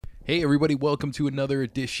Hey, everybody, welcome to another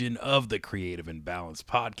edition of the Creative and Balanced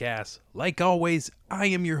Podcast. Like always, I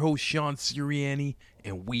am your host, Sean Sirianni,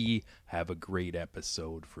 and we have a great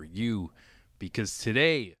episode for you because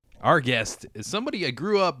today our guest is somebody I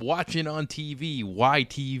grew up watching on TV,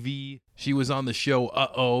 YTV. She was on the show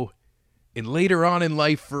Uh-Oh, and later on in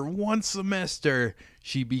life, for one semester,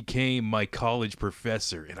 she became my college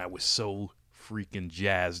professor, and I was so freaking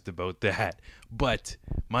jazzed about that. But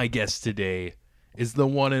my guest today is the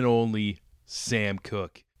one and only Sam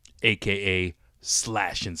Cooke, aka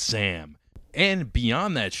Slash and Sam. And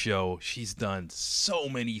beyond that show, she's done so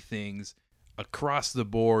many things across the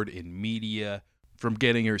board in media, from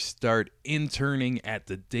getting her start interning at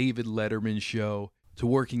the David Letterman show, to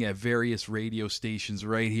working at various radio stations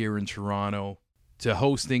right here in Toronto, to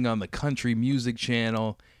hosting on the Country Music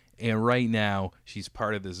Channel, and right now she's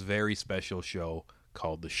part of this very special show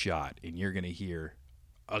called The Shot, and you're going to hear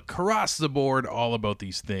across the board all about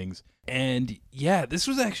these things. And yeah, this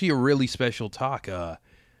was actually a really special talk.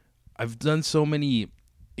 I've done so many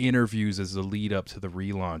interviews as a lead up to the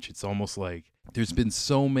relaunch. It's almost like there's been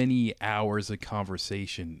so many hours of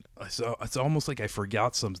conversation. So it's almost like I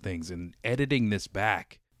forgot some things, and editing this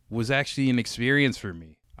back was actually an experience for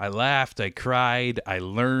me. I laughed, I cried, I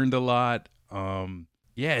learned a lot.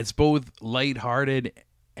 Yeah, it's both lighthearted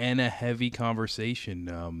and a heavy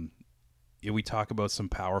conversation. We talk about some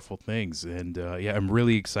powerful things, and yeah, I'm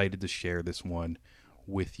really excited to share this one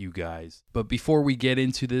with you guys. But before we get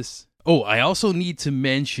into this, I also need to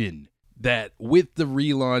mention that with the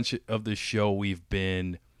relaunch of the show, we've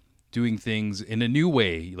been doing things in a new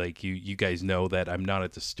way. Like you guys know that I'm not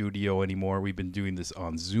at the studio anymore. We've been doing this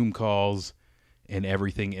on Zoom calls and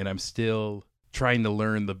everything, and I'm still trying to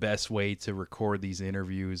learn the best way to record these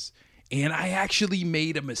interviews. And I actually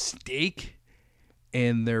made a mistake,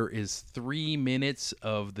 and there is 3 minutes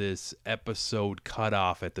of this episode cut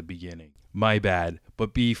off at the beginning. My bad.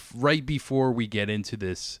 But right before we get into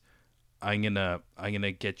this, I'm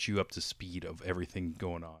gonna get you up to speed of everything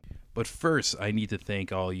going on. But first, I need to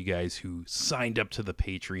thank all you guys who signed up to the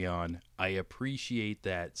Patreon. I appreciate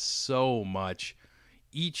that so much.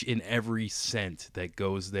 Each and every cent that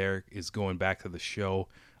goes there is going back to the show.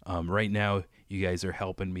 Right now, you guys are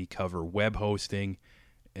helping me cover web hosting.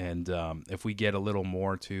 And if we get a little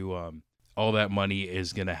more to all that money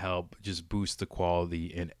is going to help just boost the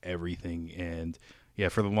quality and everything. And yeah,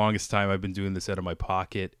 for the longest time, I've been doing this out of my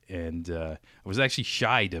pocket. And I was actually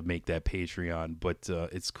shy to make that Patreon, but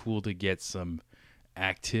it's cool to get some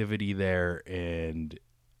activity there. And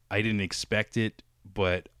I didn't expect it,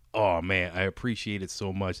 but oh man, I appreciate it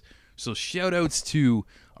so much. So shout outs to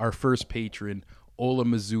our first patron, Ola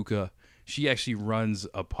Mazuka. She actually runs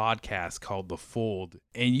a podcast called The Fold,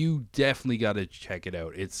 and you definitely got to check it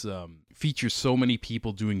out. It's features so many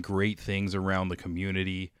people doing great things around the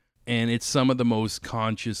community, and it's some of the most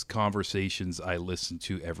conscious conversations I listen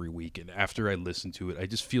to every week. And after I listen to it, I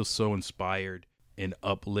just feel so inspired and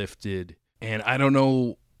uplifted, and I don't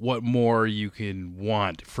know what more you can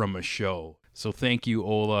want from a show. So thank you,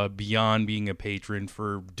 Ola, beyond being a patron,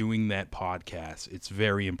 for doing that podcast. It's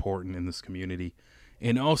very important in this community.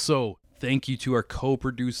 And also, thank you to our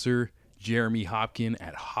co-producer, Jeremy Hopkin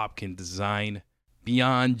at Hopkin Design.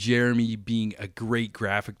 Beyond Jeremy being a great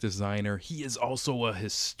graphic designer, he is also a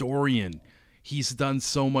historian. He's done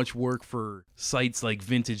so much work for sites like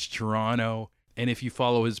Vintage Toronto. And if you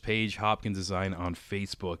follow his page, Hopkin Design, on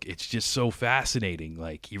Facebook, it's just so fascinating.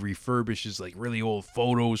 Like, he refurbishes like really old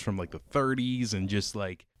photos from like the 30s and just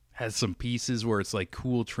like has some pieces where it's like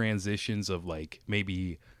cool transitions of like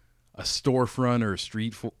maybe a storefront or a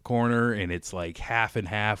street corner, and it's like half and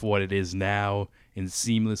half what it is now, and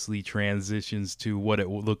seamlessly transitions to what it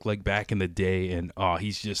would look like back in the day. And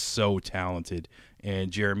he's just so talented. And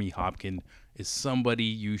Jeremy Hopkin is somebody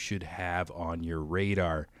you should have on your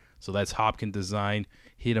radar. So that's Hopkin Design.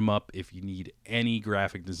 Hit him up if you need any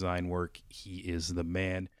graphic design work. He is the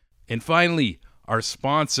man. And finally, our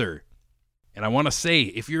sponsor. And I want to say,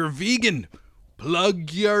 if you're a vegan,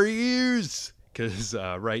 plug your ears. Because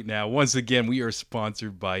right now, once again, we are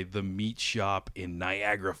sponsored by The Meat Shop in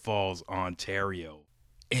Niagara Falls, Ontario.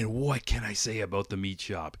 And what can I say about The Meat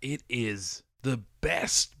Shop? It is the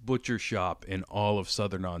best butcher shop in all of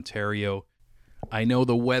Southern Ontario. I know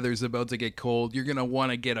the weather's about to get cold. You're going to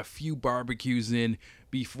want to get a few barbecues in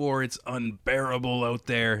before it's unbearable out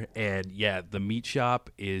there. And yeah, The Meat Shop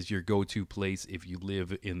is your go-to place if you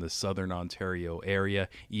live in the Southern Ontario area.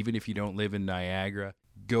 Even if you don't live in Niagara,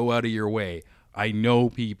 go out of your way. I know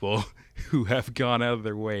people who have gone out of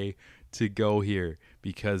their way to go here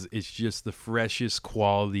because it's just the freshest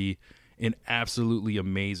quality and absolutely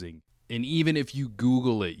amazing. And even if you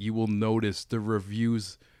Google it, you will notice the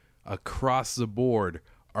reviews across the board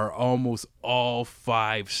are almost all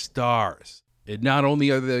 5 stars. And not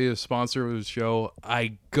only are they a sponsor of the show,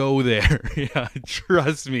 I go there. Yeah,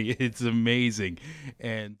 trust me, it's amazing.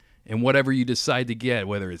 And whatever you decide to get,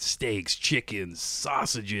 whether it's steaks, chickens,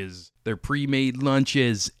 sausages, their pre-made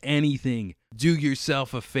lunches, anything, do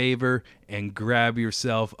yourself a favor and grab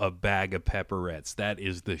yourself a bag of pepperettes. That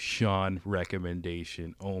is the Sean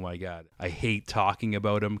recommendation. Oh my God. I hate talking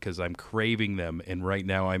about them because I'm craving them. And right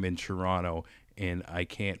now I'm in Toronto and I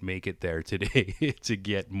can't make it there today to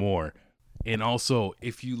get more. And also,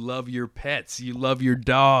 if you love your pets, you love your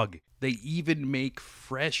dog, they even make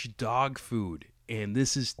fresh dog food. And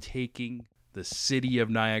this is taking the city of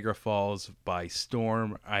Niagara Falls by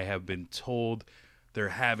storm. I have been told they're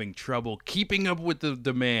having trouble keeping up with the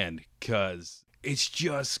demand because it's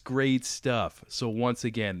just great stuff. So once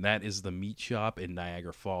again, that is the Meat Shop in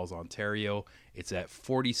Niagara Falls, Ontario. It's at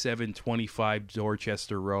 4725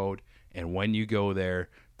 Dorchester Road. And when you go there,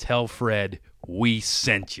 tell Fred we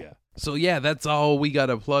sent you. So yeah, that's all we got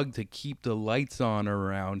to plug to keep the lights on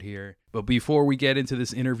around here. But before we get into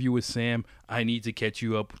this interview with Sam, I need to catch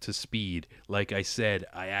you up to speed. Like I said,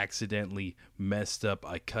 I accidentally messed up.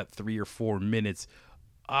 I cut 3 or 4 minutes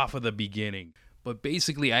off of the beginning. But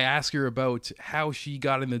basically, I asked her about how she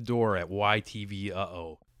got in the door at YTV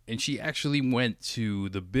Uh-Oh. And she actually went to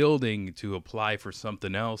the building to apply for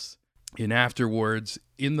something else. And afterwards,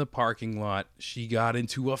 in the parking lot, she got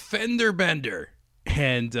into a fender bender.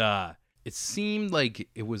 And it seemed like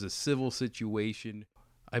it was a civil situation.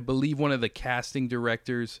 I believe one of the casting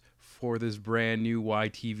directors for this brand new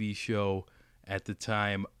YTV show at the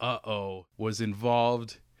time, Uh-Oh, was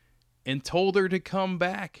involved and told her to come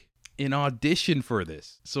back and audition for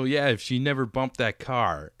this. So yeah, if she never bumped that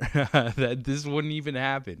car, that this wouldn't even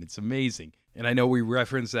happen. It's amazing. And I know we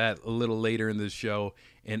reference that a little later in the show.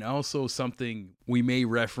 And also something we may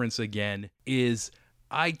reference again is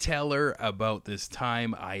I tell her about this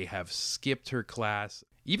time I have skipped her class.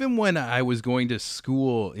 Even when I was going to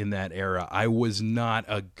school in that era, I was not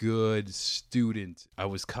a good student. I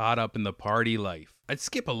was caught up in the party life. I'd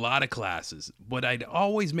skip a lot of classes, but I'd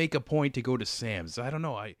always make a point to go to Sam's. I don't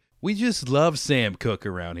know, we just love Sam Cooke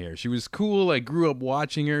around here. She was cool. I grew up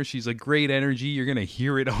watching her. She's a great energy. You're going to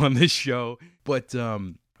hear it on this show. But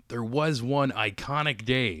there was one iconic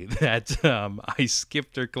day that I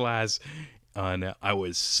skipped her class. And I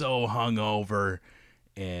was so hungover,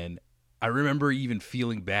 and I remember even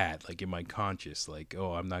feeling bad, like in my conscience, like,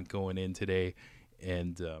 oh, I'm not going in today.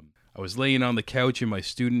 And I was laying on the couch in my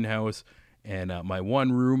student house, and my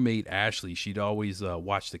one roommate, Ashley, she'd always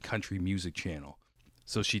watch the country music channel.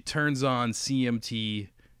 So she turns on CMT,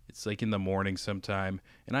 it's like in the morning sometime,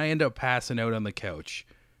 and I end up passing out on the couch.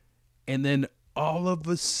 And then all of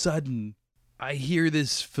a sudden, I hear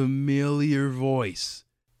this familiar voice.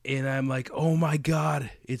 And I'm like, oh my God,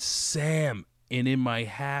 it's Sam. And in my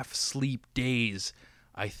half-sleep daze,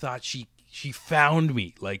 I thought she found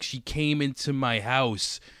me. Like she came into my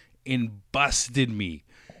house and busted me.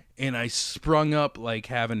 And I sprung up like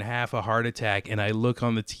having half a heart attack. And I look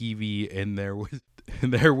on the TV and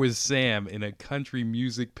there was Sam in a country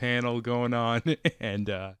music panel going on. And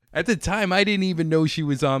at the time, I didn't even know she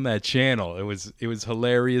was on that channel. It was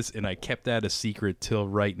hilarious, and I kept that a secret till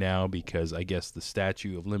right now because I guess the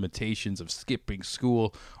statute of limitations of skipping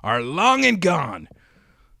school are long and gone.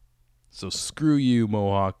 So screw you,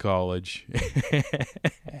 Mohawk College.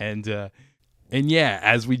 And yeah,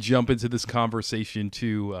 as we jump into this conversation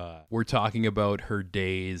too, we're talking about her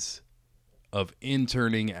days of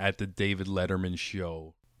interning at the David Letterman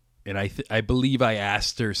show. And I believe I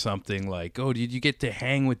asked her something like, oh, did you get to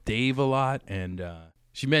hang with Dave a lot? And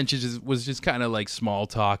she mentioned it was just kind of like small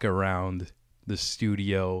talk around the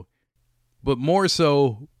studio, but more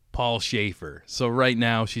so Paul Shaffer. So right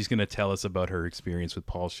now she's going to tell us about her experience with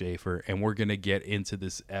Paul Shaffer, and we're going to get into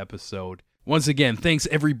this episode. Once again, thanks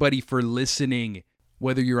everybody for listening,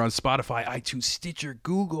 whether you're on Spotify, iTunes, Stitcher,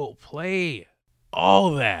 Google Play,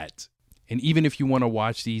 all that. And even if you want to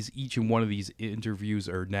watch these, each and one of these interviews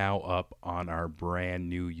are now up on our brand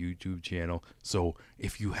new YouTube channel. So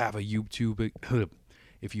if you have a YouTube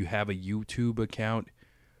account,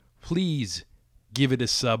 please give it a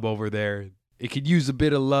sub over there. It could use a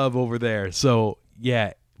bit of love over there. So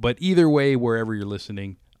yeah, but either way, wherever you're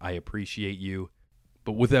listening, I appreciate you.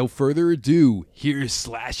 But without further ado, here's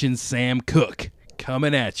Slashin' Sam Cooke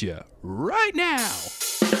coming at you right now.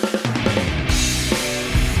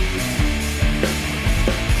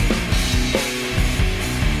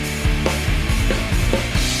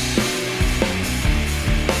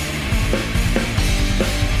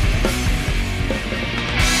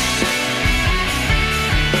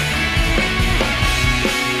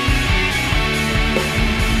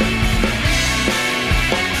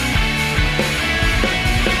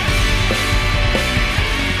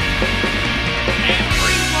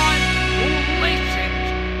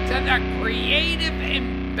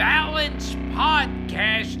 Balance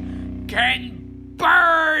podcast can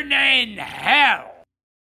burn in hell.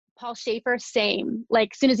 Paul Schaefer, same.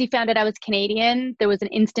 Like, as soon as he found out I was Canadian, there was an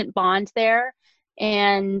instant bond there.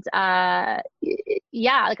 And yeah,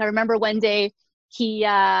 like I remember one day he, he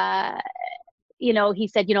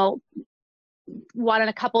said, wanted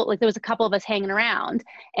a couple, like there was a couple of us hanging around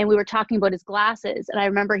and we were talking about his glasses. And I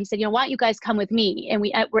remember he said, why don't you guys come with me? And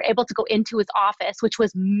we were able to go into his office, which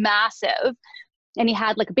was massive. And he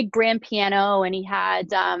had like a big grand piano and he had,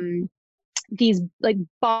 these like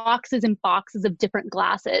boxes and boxes of different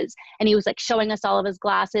glasses. And he was like showing us all of his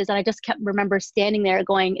glasses. And I just kept remember standing there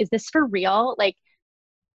going, is this for real? Like,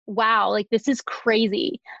 wow, like this is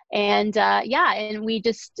crazy. And yeah, and we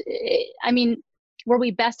just, were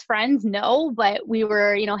we best friends? No, but we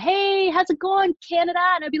were, hey, how's it going, Canada?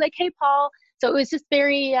 And I'd be like, hey, Paul. So it was just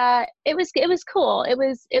very, it was cool. It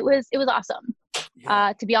was awesome.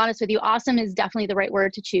 Yeah. To be honest with you, awesome is definitely the right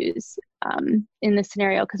word to choose in this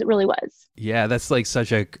scenario, because it really was. Yeah, that's like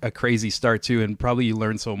such a crazy start too, and probably you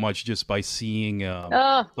learn so much just by seeing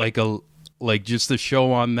like just the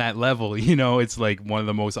show on that level. It's like one of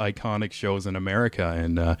the most iconic shows in America,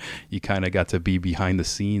 and you kind of got to be behind the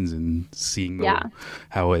scenes and seeing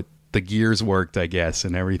how the gears worked, I guess,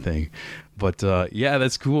 and everything. But yeah,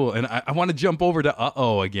 that's cool. And I want to jump over to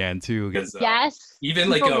Uh-Oh again too, because yes,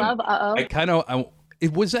 even people love Uh-Oh. I kind of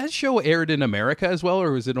was that show aired in America as well,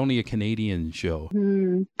 or was it only a Canadian show?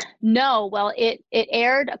 No, well, it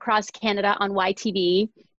aired across Canada on YTV,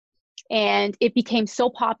 and it became so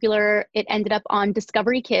popular it ended up on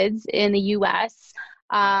Discovery Kids in the US.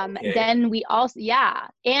 Okay. Then we also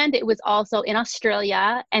and it was also in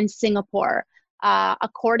Australia and Singapore.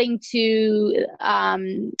 According to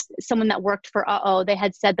someone that worked for Uh-Oh, they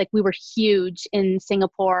had said like we were huge in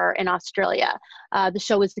Singapore and Australia. The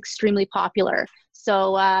show was extremely popular.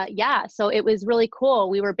 So so it was really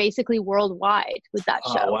cool. We were basically worldwide with that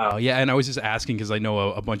show. Oh, wow. Yeah, and I was just asking because I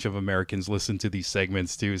know a bunch of Americans listen to these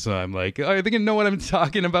segments too. So I'm like, oh, I think I know what I'm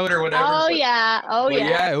talking about or whatever. Oh, yeah.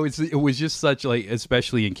 Yeah, it was just such like,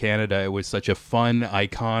 especially in Canada, it was such a fun,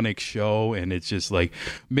 iconic show. And it's just like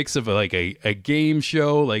mix of like a game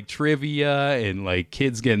show, like trivia and like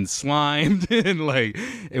kids getting slimed. And like,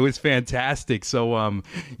 it was fantastic. So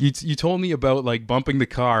you told me about like bumping the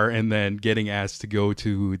car and then getting asked to go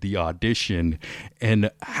to the audition.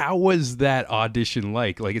 And how was that audition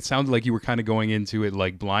like? Like, it sounded like you were kind of going into it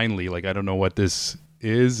like blindly, like I don't know what this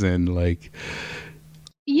is, and like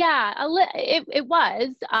yeah, it was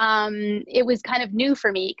it was kind of new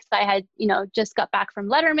for me because I had just got back from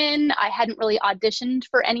Letterman. I hadn't really auditioned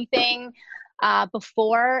for anything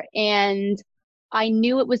before, and I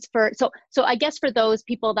knew it was for, so I guess for those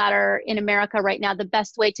people that are in America right now, the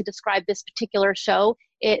best way to describe this particular show,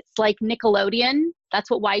 it's like Nickelodeon.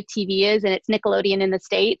 That's what YTV is, and it's Nickelodeon in the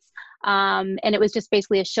States. And it was just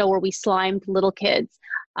basically a show where we slimed little kids.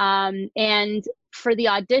 And for the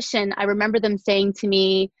audition, I remember them saying to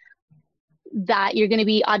me that you're going to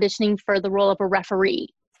be auditioning for the role of a referee.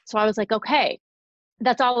 So I was like, okay,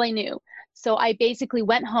 that's all I knew. So I basically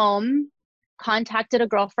went home, contacted a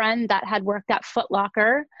girlfriend that had worked at Foot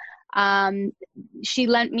Locker. She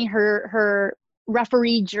lent me her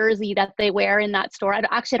referee jersey that they wear in that store. I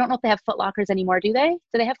don't know if they have Foot Lockers anymore. Do they?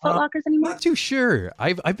 Do they have Foot Lockers anymore? Not too sure.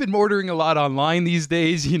 I've been ordering a lot online these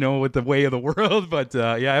days, with the way of the world. But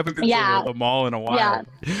I haven't been to the mall in a while. Yeah.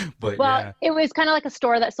 But it was kind of like a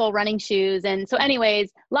store that sold running shoes. And so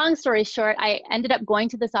anyways, long story short, I ended up going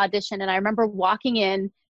to this audition, and I remember walking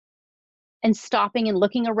in and stopping and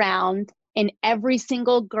looking around, and every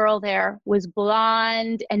single girl there was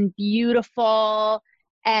blonde and beautiful.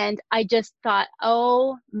 And I just thought,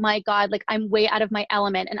 oh my God, like I'm way out of my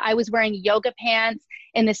element. And I was wearing yoga pants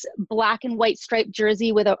and this black and white striped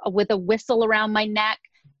jersey with a whistle around my neck.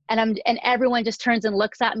 And everyone just turns and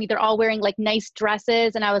looks at me. They're all wearing like nice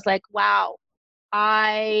dresses. And I was like, wow,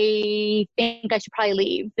 I think I should probably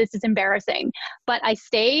leave. This is embarrassing. But I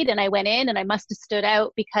stayed and I went in, and I must have stood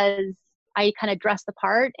out because I kind of dressed the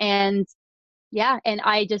part. And and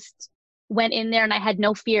I just went in there, and I had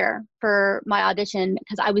no fear for my audition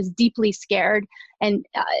because I was deeply scared and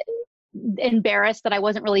embarrassed that I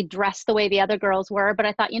wasn't really dressed the way the other girls were. But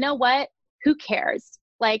I thought, you know what? Who cares?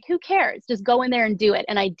 Like, who cares? Just go in there and do it.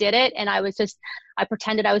 And I did it. And I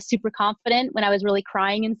pretended I was super confident when I was really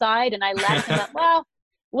crying inside. And I left and thought, well,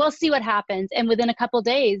 we'll see what happens. And within a couple of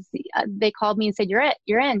days, they called me and said,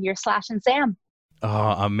 you're in, you're Slash and Sam.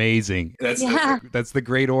 Oh, amazing. That's the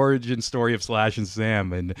great origin story of Slash and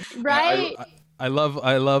Sam. And right. I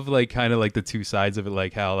love like kind of like the two sides of it,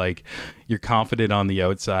 like how like you're confident on the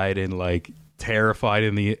outside and like terrified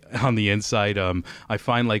on the inside. I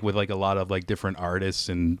find like with like a lot of like different artists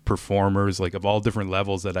and performers like of all different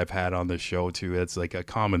levels that I've had on the show too, it's like a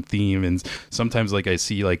common theme. And sometimes like I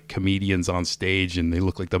see like comedians on stage and they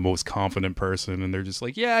look like the most confident person and they're just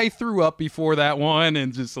like, yeah, I threw up before that one,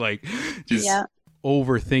 and just Yeah.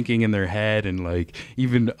 overthinking in their head. And like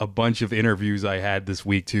even a bunch of interviews I had this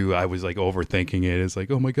week too, I was like overthinking it. It's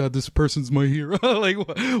like, oh my god, this person's my hero. Like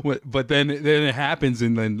what? But then it happens,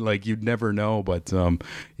 and then like you'd never know. But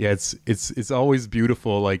yeah, it's always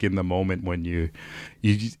beautiful, like in the moment when you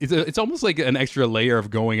it's almost like an extra layer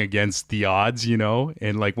of going against the odds, you know.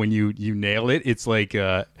 And like when you nail it, it's like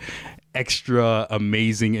extra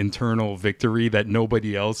amazing internal victory that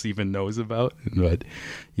nobody else even knows about. But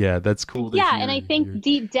yeah, that's cool to Yeah, hear. and I think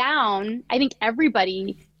deep down, I think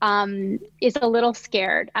everybody is a little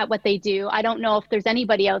scared at what they do. I don't know if there's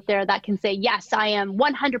anybody out there that can say, yes, I am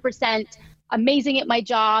 100% amazing at my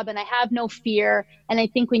job and I have no fear. And I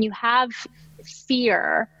think when you have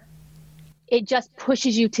fear, it just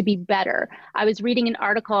pushes you to be better. I was reading an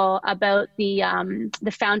article about the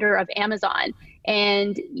founder of Amazon,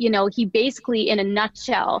 and you know, he basically, in a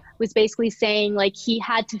nutshell, was basically saying like he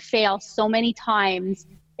had to fail so many times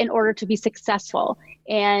in order to be successful,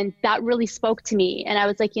 and that really spoke to me. And I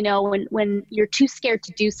was like, you know, when you're too scared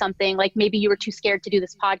to do something, like maybe you were too scared to do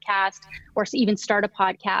this podcast or even start a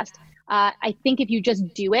podcast. I think if you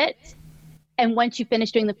just do it, and once you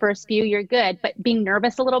finish doing the first few, you're good. But being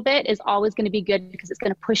nervous a little bit is always going to be good because it's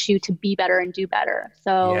going to push you to be better and do better.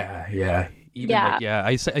 So yeah. Even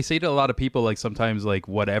I say to a lot of people, like sometimes like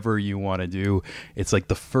whatever you want to do, it's like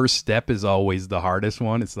the first step is always the hardest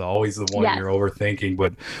one. It's always the one you're overthinking.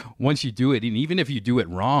 But once you do it, and even if you do it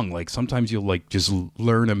wrong, like sometimes you'll like just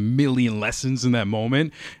learn a million lessons in that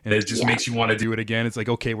moment, and it just makes you want to do it again. It's like,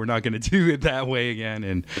 okay, we're not going to do it that way again.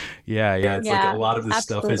 And it's like a lot of this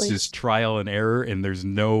stuff is just trial and error, and there's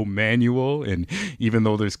no manual. And even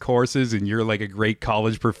though there's courses, and you're like a great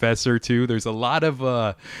college professor too, there's a lot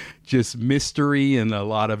of just mystery and a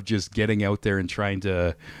lot of just getting out there and trying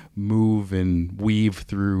to move and weave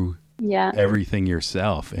through everything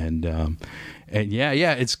yourself. And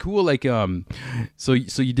it's cool. Like so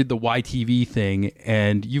you did the YTV thing,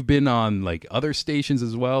 and you've been on like other stations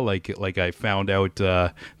as well, like I found out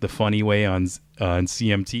the Funny Way on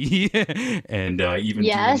CMT and even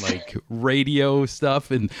doing like radio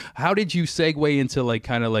stuff. And how did you segue into like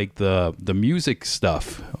kind of like the music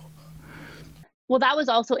stuff? Well, that was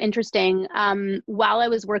also interesting. While I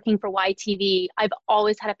was working for YTV, I've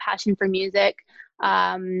always had a passion for music.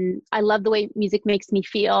 I love the way music makes me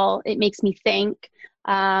feel. It makes me think.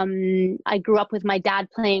 I grew up with my dad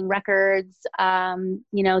playing records, you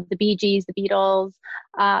know, the Bee Gees, the Beatles.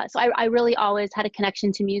 So I really always had a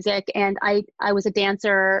connection to music. And I was a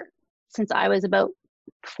dancer since I was about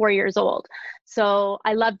 4 years old. So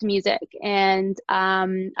I loved music. And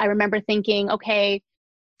I remember thinking, okay,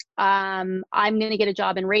 I'm going to get a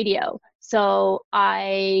job in radio. So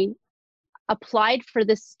I applied for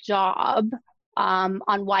this job on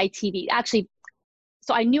YTV. Actually,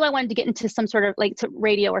 so I knew I wanted to get into some sort of like to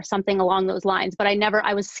radio or something along those lines, but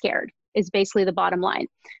I was scared is basically the bottom line.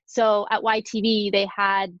 So at YTV, they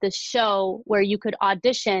had this show where you could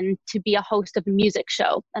audition to be a host of a music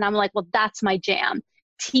show. And I'm like, well, that's my jam.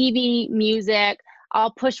 TV, music,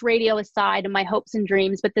 I'll push radio aside and my hopes and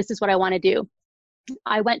dreams, but this is what I want to do.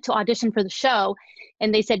 I went to audition for the show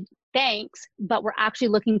and they said, thanks, but we're actually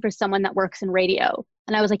looking for someone that works in radio.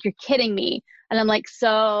 And I was like, you're kidding me. And I'm like,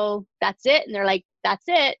 so that's it? And they're like, that's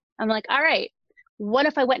it. I'm like, all right, what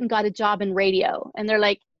if I went and got a job in radio? And they're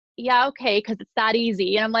like, yeah, okay, because it's that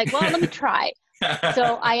easy. And I'm like, well, let me try.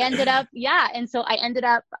 So I ended up,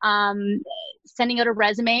 sending out a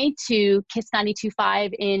resume to Kiss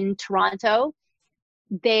 92.5 in Toronto.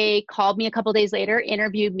 They called me a couple days later,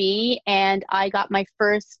 interviewed me, and I got my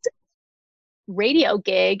first radio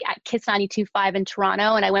gig at Kiss 92.5 in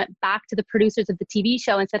Toronto. And I went back to the producers of the TV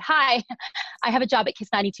show and said, hi, I have a job at Kiss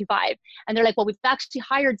 92.5. And they're like, well, we've actually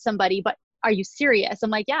hired somebody, but are you serious? I'm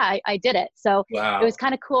like, yeah, I did it. So It was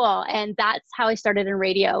kind of cool. And that's how I started in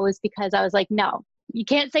radio, was because I was like, no, you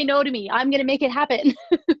can't say no to me. I'm going to make it happen.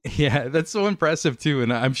 Yeah, that's so impressive too.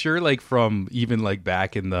 And I'm sure like from even like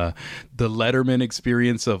back in the Letterman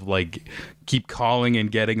experience of like keep calling and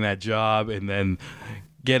getting that job and then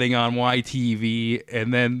getting on YTV,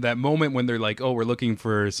 and then that moment when they're like, oh, we're looking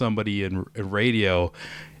for somebody in radio.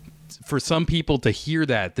 For some people to hear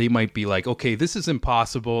that, they might be like, okay, this is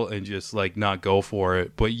impossible, and just like not go for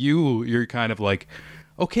it. But you're kind of like,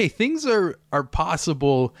 okay, things are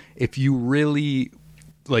possible if you really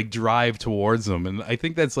like drive towards them. And I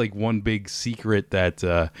think that's like one big secret that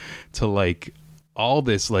to like all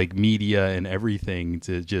this like media and everything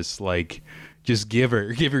to just give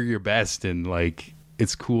her your best. And like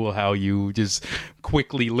it's cool how you just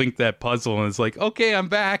quickly link that puzzle and it's like, okay, I'm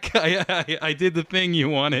back. I did the thing you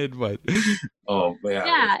wanted. But oh yeah.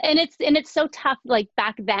 Yeah, and it's so tough. Like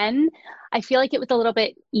back then, I feel like it was a little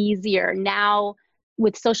bit easier. Now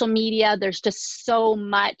with social media, there's just so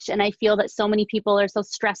much, and I feel that so many people are so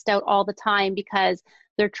stressed out all the time because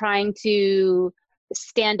they're trying to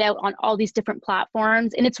stand out on all these different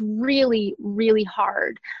platforms, and it's really, really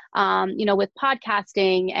hard. With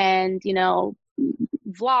podcasting and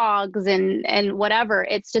vlogs and whatever,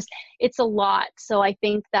 it's a lot. So I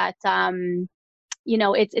think that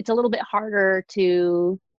it's a little bit harder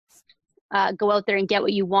to go out there and get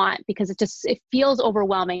what you want because it feels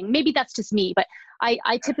overwhelming. Maybe that's just me, but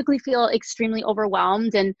I typically feel extremely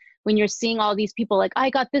overwhelmed. And when you're seeing all these people like,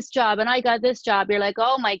 I got this job and I got this job, you're like,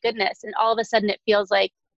 oh my goodness. And all of a sudden it feels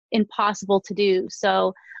like impossible to do.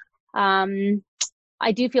 So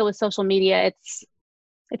I do feel with social media,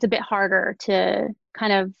 it's a bit harder to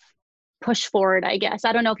kind of push forward, I guess.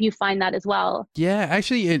 I don't know if you find that as well. Yeah,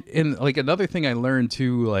 actually, and like another thing I learned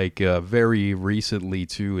too, like very recently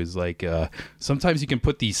too, is like sometimes you can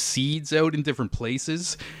put these seeds out in different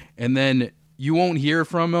places, and then you won't hear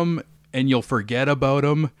from them, and you'll forget about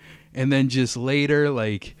them, and then just later,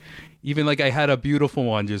 like even like I had a beautiful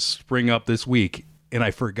one just spring up this week, and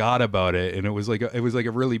I forgot about it, and it was like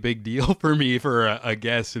a really big deal for me for a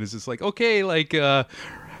guest, and it's just like, okay, like.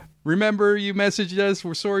 Remember you messaged us,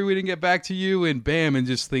 we're sorry we didn't get back to you, and bam, and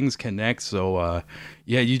just things connect. So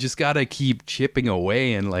yeah, you just gotta keep chipping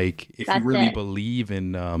away, and like if you really believe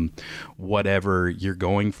in whatever you're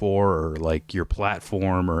going for, or like your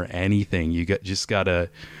platform or anything, you just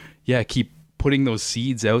gotta keep putting those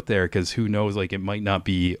seeds out there, because who knows, like it might not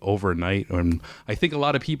be overnight. And I think a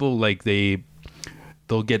lot of people like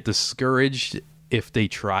they'll get discouraged if they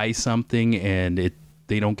try something and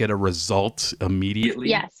they don't get a result immediately.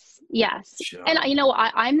 Yes. Sure. And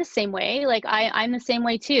I'm the same way. Like I'm the same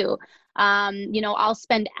way too. I'll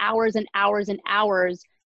spend hours and hours and hours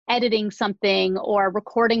editing something or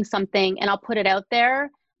recording something, and I'll put it out there,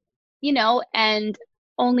 and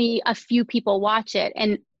only a few people watch it.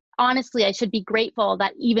 And honestly, I should be grateful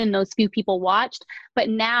that even those few people watched, but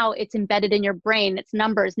now it's embedded in your brain. It's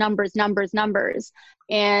numbers.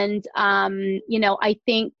 And, I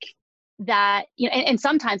think that, and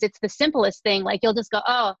sometimes it's the simplest thing. Like you'll just go,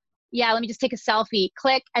 oh, yeah, let me just take a selfie,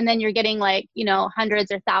 click, and then you're getting like, hundreds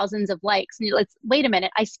or thousands of likes. And you're like, wait a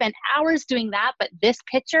minute, I spent hours doing that, but this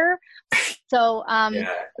picture. So,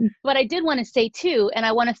 but I did want to say too, and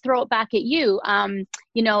I want to throw it back at you,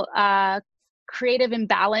 Creative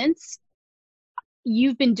Imbalance.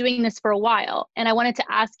 You've been doing this for a while, and I wanted to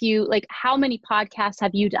ask you, like, how many podcasts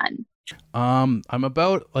have you done? I'm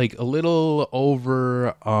about like a little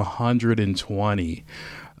over 120.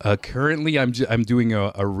 Currently, I'm doing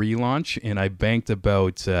a relaunch, and I banked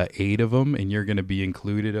about 8 of them, and you're going to be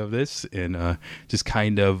included of this. And just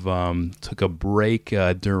kind of took a break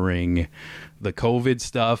during the COVID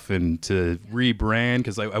stuff and to rebrand,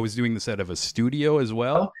 because I was doing this out of a studio as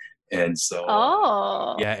well. And so,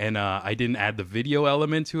 and I didn't add the video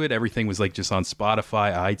element to it. Everything was like just on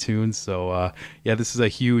Spotify, iTunes. So, this is a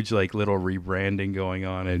huge like little rebranding going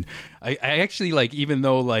on. And I actually like, even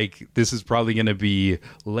though like this is probably going to be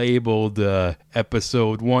labeled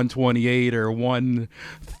episode 128 or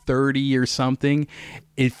 130 or something,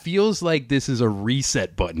 it feels like this is a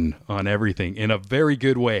reset button on everything in a very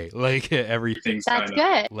good way. Like everything's kind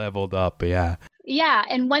of leveled up. Yeah. Yeah.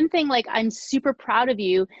 And one thing, like, I'm super proud of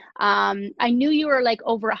you. I knew you were like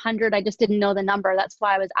over 100. I just didn't know the number. That's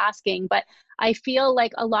why I was asking. But I feel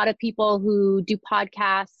like a lot of people who do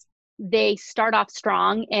podcasts, they start off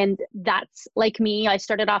strong. And that's like me. I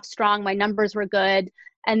started off strong. My numbers were good.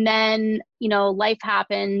 And then, life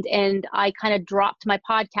happened and I kind of dropped my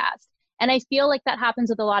podcast. And I feel like that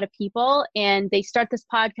happens with a lot of people, and they start this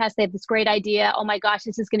podcast, they have this great idea, oh my gosh,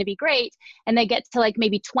 this is going to be great. And they get to like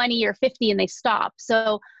maybe 20 or 50 and they stop.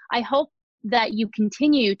 So I hope that you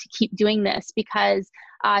continue to keep doing this, because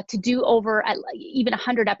to do over at even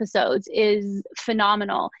 100 episodes is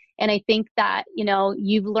phenomenal. And I think that,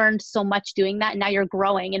 you've learned so much doing that, and now you're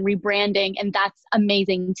growing and rebranding, and that's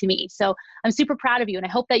amazing to me. So I'm super proud of you, and I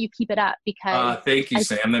hope that you keep it up, because thank you,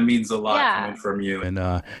 Sam. That means a lot coming from you.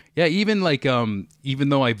 And even like even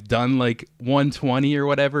though I've done like 120 or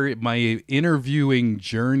whatever, my interviewing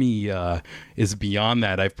journey is beyond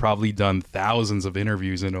that. I've probably done thousands of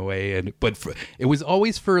interviews in a way, but it was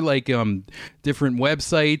always for like different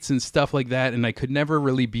websites and stuff like that, and I could never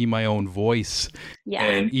really be my own voice. Yeah.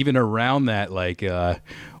 And even around that, like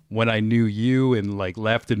when I knew you and like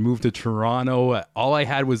left and moved to Toronto, all I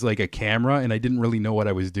had was like a camera and I didn't really know what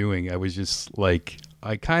I was doing. I was just like,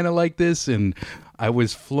 I kind of like this, and I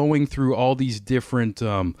was flowing through all these different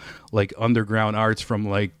like underground arts, from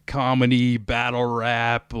like comedy, battle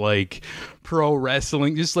rap, like pro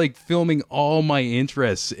wrestling, just like filming all my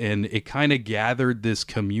interests, and it kind of gathered this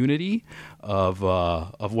community of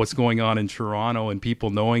what's going on in Toronto and people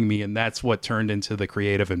knowing me, and that's what turned into the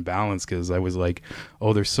Creative Imbalance, because I was like,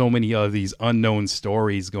 oh, there's so many of these unknown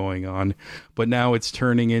stories going on, but now it's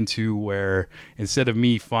turning into where instead of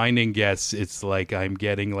me finding guests, it's like I'm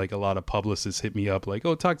getting like a lot of publicists hit me up like,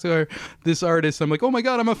 oh, talk to this artist. I'm like, oh my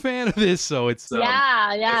god, I'm a fan of this. So it's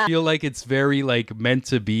I feel like it's very like meant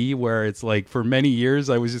to be, where it's like for many years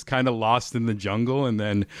I was just kind of lost in the jungle, and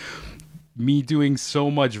then me doing so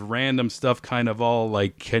much random stuff kind of all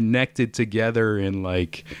like connected together, and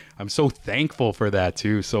like I'm so thankful for that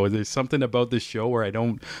too. So there's something about this show where I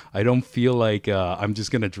don't feel like I'm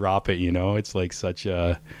just gonna drop it, you know. It's like such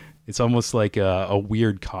a, it's almost like a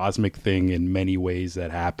weird cosmic thing in many ways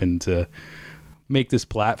that happened to make this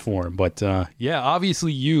platform. But yeah,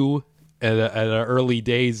 obviously you at our early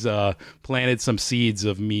days planted some seeds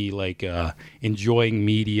of me like enjoying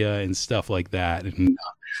media and stuff like that. And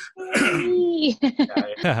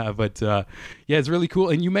yeah, but yeah, it's really cool.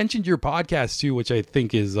 And you mentioned your podcast too, which I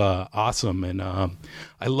think is awesome. And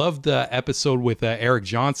I loved the episode with Eric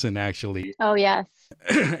Johnson, actually. Oh yes.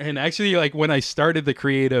 And actually, like when I started the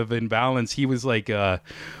Creative Imbalance, he was like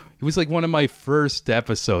one of my first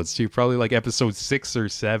episodes too, probably like episode 6 or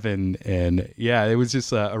 7. And yeah, it was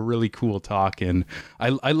just a really cool talk. And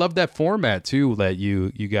I love that format too that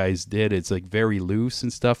you guys did. It's like very loose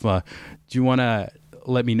and stuff. Do you want to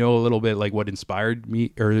let me know a little bit like what inspired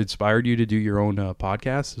me or inspired you to do your own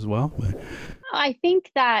podcast as well? I think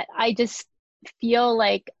that I just feel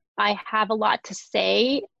like I have a lot to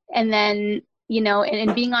say. And then, you know,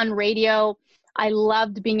 and being on radio, I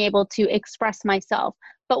loved being able to express myself.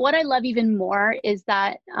 But what I love even more is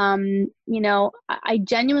that, you know, I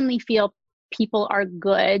genuinely feel people are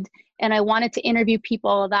good. And I wanted to interview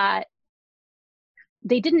people that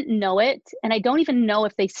they didn't know it. And I don't even know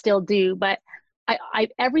if they still do. But I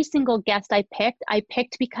every single guest I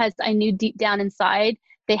picked because I knew deep down inside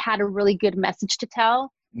they had a really good message to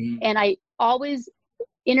tell. And I always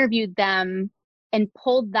interviewed them and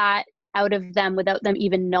pulled that out of them without them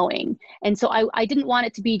even knowing. And so I didn't want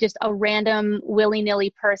it to be just a random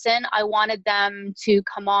willy-nilly person. I wanted them to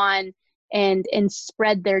come on and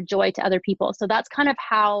spread their joy to other people. So that's kind of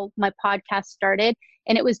how my podcast started.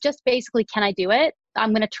 And it was just basically, can I do it? I'm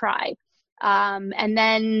going to try. And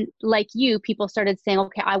then like you, people started saying,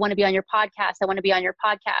 okay, I want to be on your podcast. I want to be on your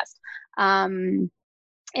podcast.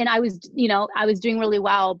 And I was doing really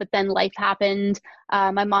well, but then life happened.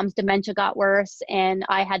 My mom's dementia got worse and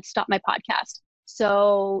I had to stop my podcast.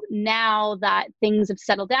 So now that things have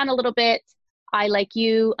settled down a little bit, I, like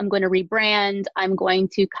you, I'm going to rebrand. I'm going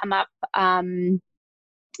to come up,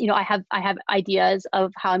 you know, I have ideas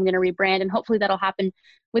of how I'm going to rebrand, and hopefully that'll happen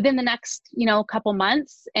within the next, you know, couple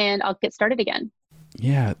months, and I'll get started again.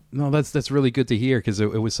 Yeah, no, that's really good to hear, because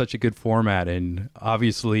it was such a good format, and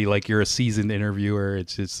obviously, like, you're a seasoned interviewer.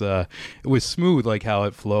 It was smooth, like how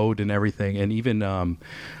it flowed and everything, and even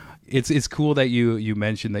it's cool that you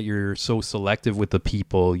mentioned that you're so selective with the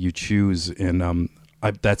people you choose, and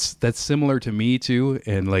that's similar to me too.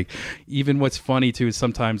 And like, even what's funny too is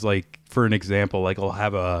sometimes, like, for an example, like I'll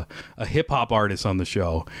have a hip hop artist on the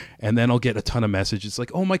show, and then I'll get a ton of messages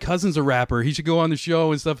like, oh, my cousin's a rapper, he should go on the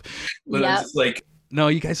show and stuff. But I'm just like, no,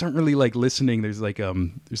 you guys aren't really like listening. There's like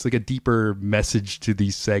a deeper message to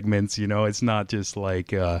these segments, you know. It's not just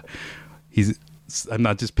like I'm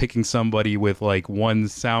not just picking somebody with like one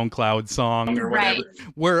SoundCloud song or whatever, right,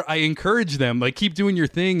 where I encourage them, like, keep doing your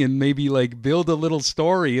thing and maybe like build a little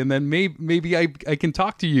story, and then maybe I can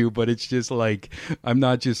talk to you. But it's just like, I'm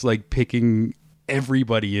not just like picking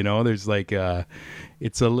everybody, you know. There's like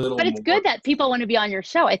it's a little, but it's good that people want to be on your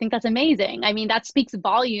show. I think that's amazing. I mean, that speaks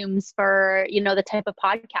volumes for, you know, the type of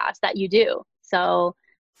podcast that you do. So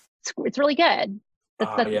it's really good.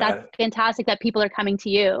 That's fantastic that people are coming to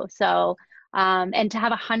you. So and to have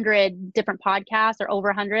 100 different podcasts, or over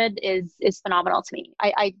 100, is phenomenal to me.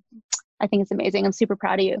 I think it's amazing. I'm super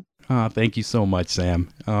proud of you. Thank you so much, Sam.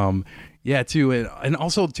 Yeah, too, and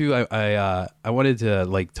also too, I wanted to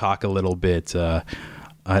like talk a little bit.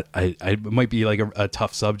 I might be like a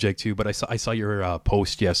tough subject too, but I saw your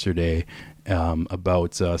post yesterday,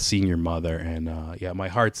 about seeing your mother, and yeah, my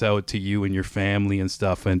heart's out to you and your family and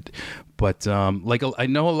stuff. But like I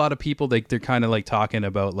know a lot of people, like they're kind of like talking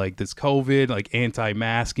about like this COVID, like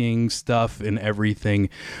anti-masking stuff and everything.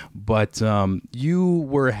 But you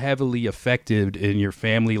were heavily affected in your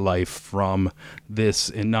family life from this,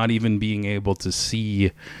 and not even being able to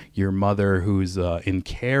see your mother, who's in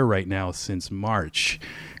care right now since March,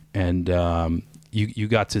 and you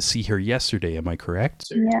got to see her yesterday. Am I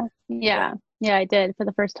correct? Yeah, I did for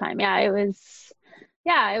the first time. It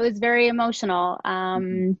was very emotional.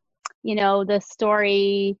 The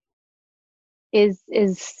story is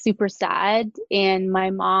super sad, and my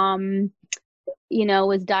mom,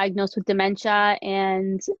 was diagnosed with dementia,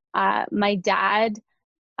 and my dad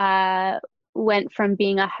went from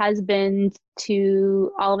being a husband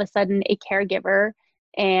to all of a sudden a caregiver,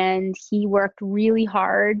 and he worked really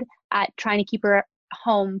hard at trying to keep her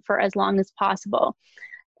home for as long as possible.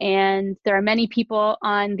 And there are many people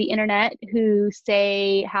on the internet who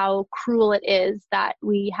say how cruel it is that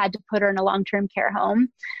we had to put her in a long-term care home.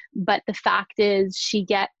 But the fact is, she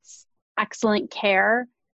gets excellent care.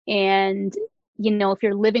 And, if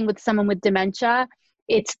you're living with someone with dementia,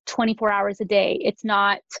 it's 24 hours a day. It's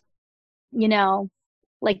not,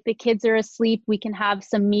 like the kids are asleep, we can have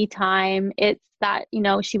some me time. It's that,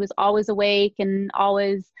 she was always awake and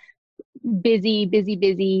always busy.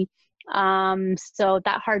 So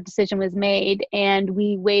that hard decision was made, and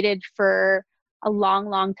we waited for a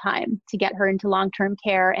long time to get her into long-term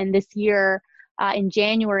care. And this year, in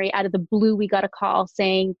January, out of the blue, we got a call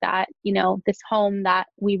saying that, this home that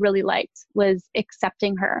we really liked was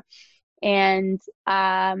accepting her. And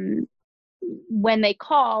when they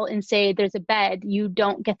call and say there's a bed, you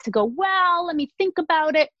don't get to go, well, let me think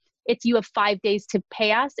about it. It's you have 5 days to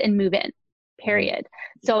pay us and move in. Period.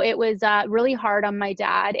 So it was really hard on my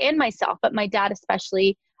dad and myself, but my dad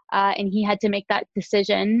especially, and he had to make that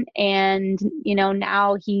decision. And,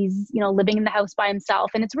 now he's, living in the house by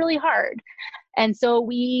himself, and it's really hard. And so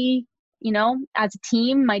we, as a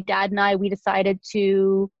team, my dad and I, we decided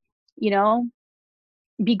to,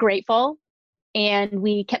 be grateful. And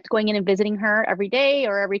we kept going in and visiting her every day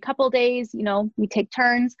or every couple of days, we take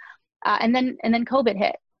turns. And then COVID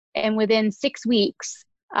hit. And within 6 weeks,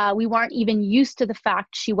 we weren't even used to the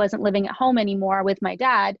fact she wasn't living at home anymore with my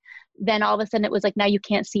dad. Then all of a sudden it was like, now you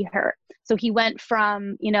can't see her. So he went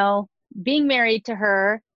from, being married to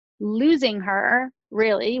her, losing her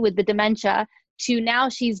really with the dementia, to now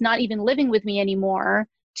she's not even living with me anymore,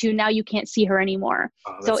 to now you can't see her anymore.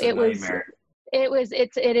 So it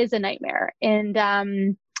is a nightmare. And,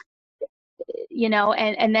 and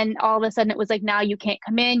then all of a sudden it was like, now you can't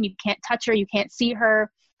come in, you can't touch her, you can't see her.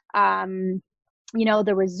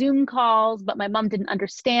 There were Zoom calls, but my mom didn't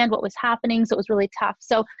understand what was happening. So it was really tough.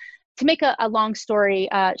 So to make a long story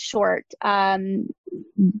short, having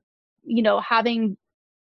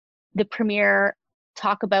the premier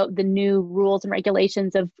talk about the new rules and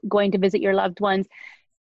regulations of going to visit your loved ones,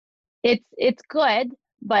 it's good,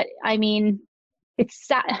 but I mean, it's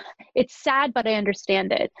sad, but I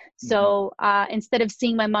understand it. So instead of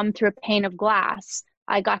seeing my mom through a pane of glass,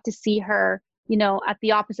 I got to see her at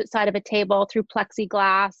the opposite side of a table through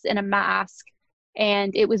plexiglass in a mask.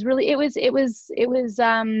 And it was really, it was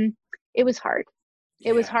hard.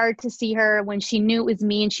 It was hard to see her when she knew it was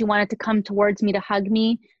me and she wanted to come towards me to hug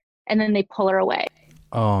me, and then they pull her away.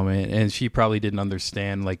 Oh man. And she probably didn't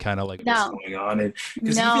understand what's going on. And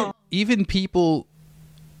no. even people,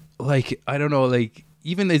 like, I don't know, like,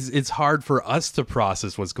 even it's hard for us to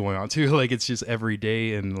process what's going on too. Like, it's just every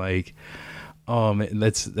day, and like, oh man,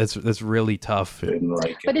 that's really tough. And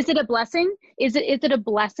but is it a blessing? Is it a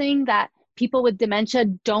blessing that people with dementia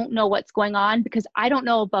don't know what's going on? Because I don't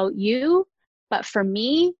know about you, but for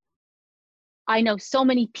me, I know so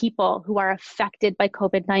many people who are affected by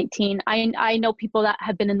COVID-19. I know people that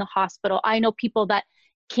have been in the hospital. I know people that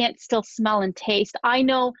can't still smell and taste. I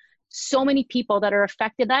know so many people that are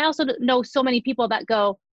affected. I also know so many people that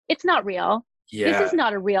go, it's not real. Yeah. This is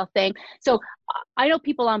not a real thing. So I know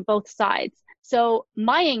people on both sides. So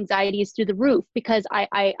my anxiety is through the roof because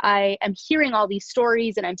I am hearing all these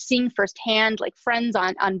stories, and I'm seeing firsthand, like, friends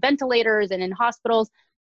on ventilators and in hospitals.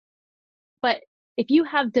 But if you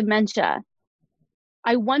have dementia,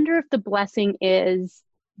 I wonder if the blessing is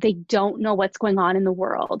they don't know what's going on in the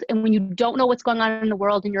world. And when you don't know what's going on in the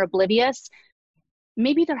world and you're oblivious,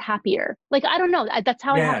 maybe they're happier. Like, I don't know. That's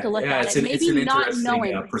how I have to look at it. Maybe it's not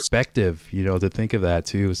knowing perspective, to think of that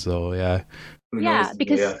too. So yeah.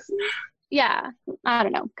 Because I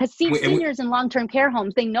don't know. Because seniors in long-term care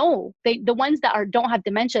homes, they know, the ones that don't have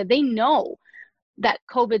dementia, they know that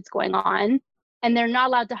COVID's going on. and they're not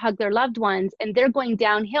allowed to hug their loved ones, and they're going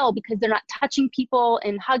downhill because they're not touching people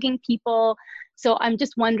and hugging people. So I'm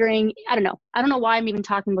just wondering, I don't know why I'm even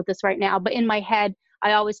talking about this right now, but in my head,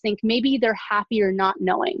 I always think maybe they're happier not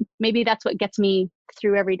knowing. Maybe that's what gets me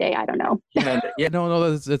through every day. I don't know.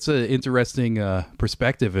 No, that's an interesting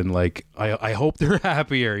perspective, and like I hope they're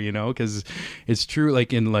happier, because it's true.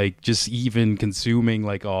 Like in like just even consuming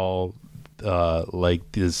like all like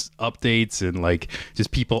these updates and like just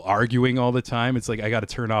people arguing all the time, it's like I got to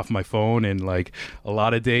turn off my phone. And like a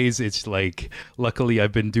lot of days it's like, luckily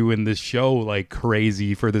I've been doing this show like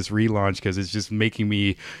crazy for this relaunch, because it's just making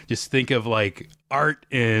me just think of like art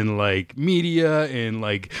and like media and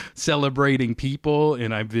like celebrating people,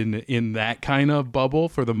 and I've been in that kind of bubble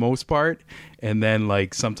for the most part. And then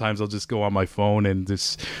like sometimes I'll just go on my phone and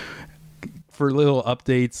just for little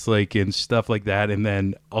updates like and stuff like that, and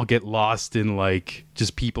then I'll get lost in like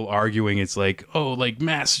just people arguing. It's like, oh, like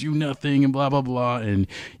masks do nothing and blah blah blah, and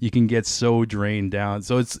you can get so drained down.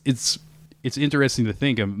 So it's interesting to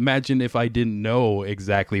think. Imagine if I didn't know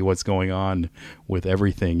exactly what's going on with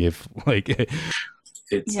everything. If like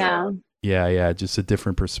it's yeah, just a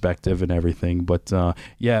different perspective and everything. But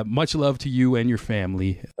yeah, much love to you and your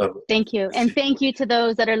family. Thank you. And thank you to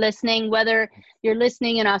those that are listening, whether you're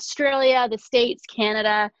listening in Australia, the States,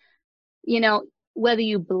 Canada, whether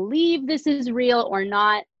you believe this is real or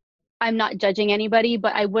not. I'm not judging anybody,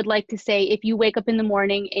 but I would like to say, if you wake up in the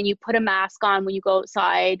morning and you put a mask on when you go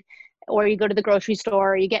outside, or you go to the grocery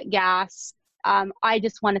store, or you get gas, I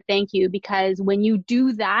just want to thank you, because when you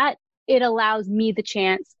do that, it allows me the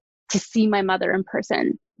chance to see my mother in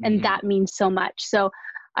person. And that means so much. So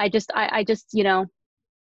I just, I just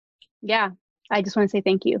want to say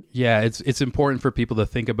thank you. Yeah, it's important for people to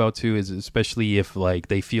think about too, is especially if like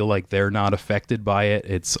they feel like they're not affected by it.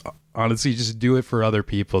 It's honestly just do it for other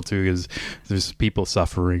people too, because there's people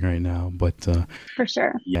suffering right now. But for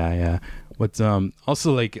sure. Yeah. But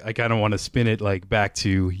also, like, I kind of want to spin it like back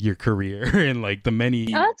to your career and like the many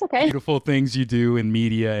beautiful things you do in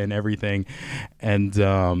media and everything. And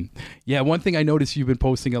one thing I noticed you've been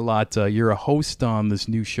posting a lot. You're a host on this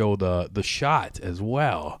new show, The Shot, as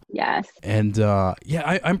well. Yes. And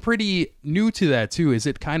I'm pretty new to that too. Is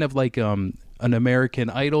it kind of like an American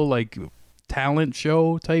Idol like talent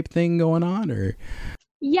show type thing going on, or?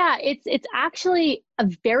 Yeah, it's actually a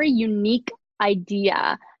very unique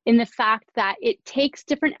idea, in the fact that it takes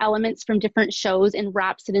different elements from different shows and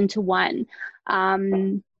wraps it into one.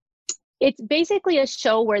 It's basically a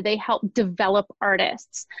show where they help develop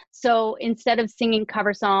artists. So instead of singing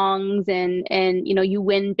cover songs and you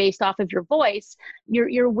win based off of your voice,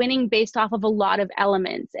 you're winning based off of a lot of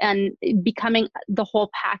elements and becoming the whole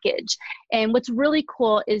package. And what's really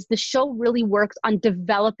cool is the show really works on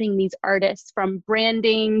developing these artists, from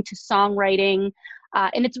branding to songwriting,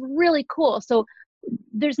 and it's really cool. So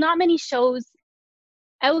there's not many shows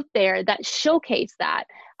out there that showcase that.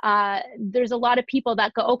 There's a lot of people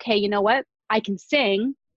that go, okay, you know what? I can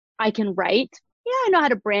sing, I can write. Yeah, I know how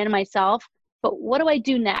to brand myself, but what do I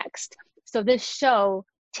do next? So this show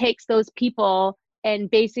takes those people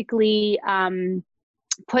and basically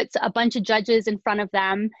puts a bunch of judges in front of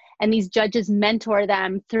them, and these judges mentor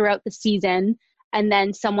them throughout the season. And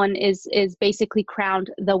then someone is basically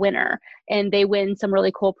crowned the winner, and they win some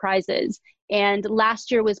really cool prizes. And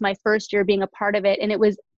last year was my first year being a part of it, and it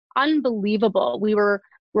was unbelievable. We were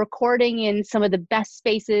recording in some of the best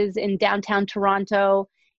spaces in downtown Toronto,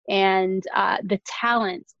 and the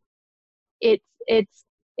talent.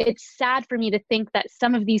 It's sad for me to think that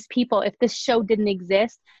some of these people, if this show didn't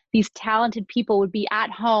exist, these talented people would be at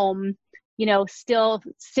home, still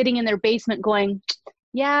sitting in their basement going,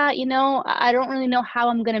 yeah, I don't really know how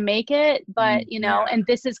I'm going to make it, but, and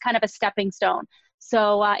this is kind of a stepping stone.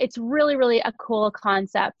 So it's really, really a cool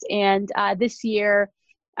concept. And this year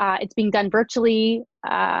it's being done virtually.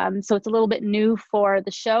 So it's a little bit new for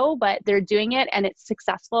the show, but they're doing it and it's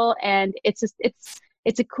successful, and it's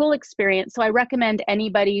a cool experience. So I recommend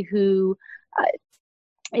anybody who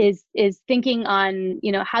is thinking on,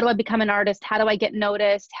 how do I become an artist? How do I get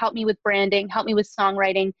noticed? Help me with branding, help me with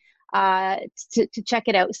songwriting. To check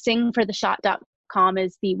it out. Singfortheshot.com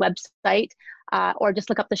is the website, or just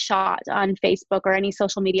look up The Shot on Facebook or any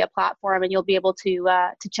social media platform, and you'll be able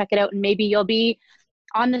to check it out, and maybe you'll be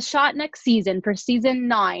on The Shot next season for season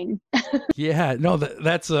 9. Yeah, no,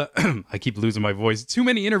 that's I keep losing my voice. Too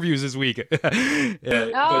many interviews this week.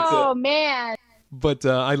 Man. But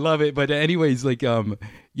I love it. But anyways, like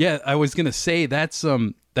I was gonna say that's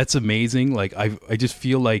amazing. Like I just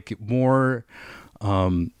feel like more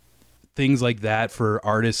things like that for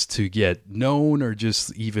artists to get known or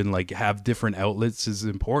just even like have different outlets is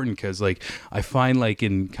important, because like I find like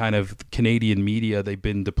in kind of Canadian media they've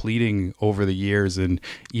been depleting over the years. And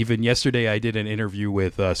even yesterday I did an interview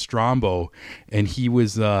with Strombo, and he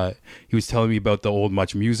was telling me about the old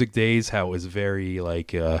Much Music days, how it was very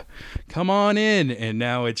like come on in, and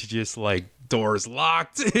now it's just like doors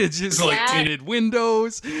locked. It's just like tinted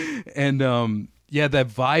windows. And yeah, that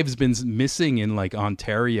vibe's been missing in like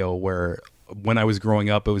Ontario, where when I was growing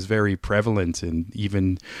up, it was very prevalent, and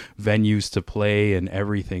even venues to play and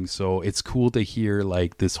everything. So it's cool to hear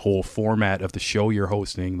like this whole format of the show you're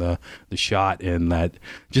hosting, the shot, and that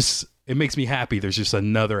just, it makes me happy. There's just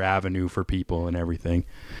another avenue for people and everything.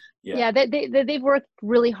 Yeah, they've worked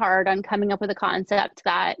really hard on coming up with a concept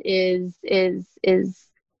that is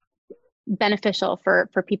beneficial for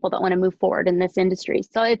people that want to move forward in this industry.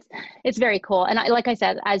 So it's very cool. And like I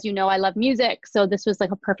said, as you know, I love music, so this was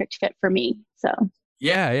like a perfect fit for me. So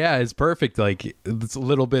yeah, it's perfect. Like it's a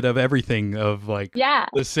little bit of everything of like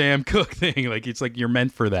the Sam Cooke thing. Like it's like you're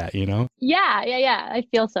meant for that, you know? Yeah. I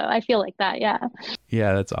feel so. I feel like that. Yeah.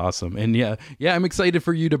 Yeah, that's awesome. And yeah, I'm excited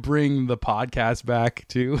for you to bring the podcast back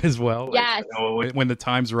too as well. Yes. Like, when the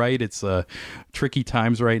time's right. It's tricky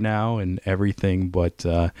times right now and everything. But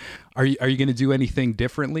are you going to do anything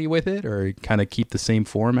differently with it, or kind of keep the same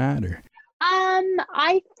format, or?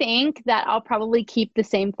 I think that I'll probably keep the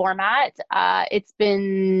same format. It's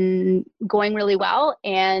been going really well,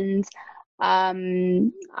 and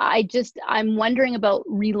I'm wondering about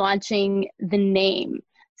relaunching the name.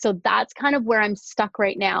 So that's kind of where I'm stuck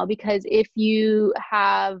right now, because if you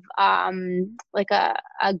have like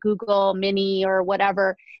a Google Mini or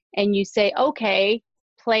whatever, and you say, okay,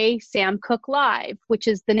 play Sam Cooke Live, which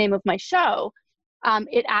is the name of my show,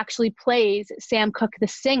 it actually plays Sam Cooke, the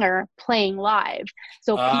singer, playing live.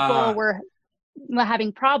 So people were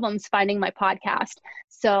having problems finding my podcast.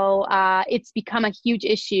 So it's become a huge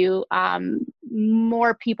issue.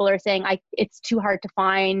 More people are saying it's too hard to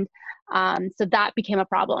find. So that became a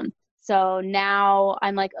problem. So now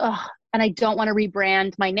I'm like, ugh, and I don't want to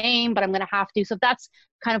rebrand my name, but I'm going to have to. So that's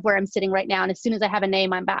kind of where I'm sitting right now. And as soon as I have a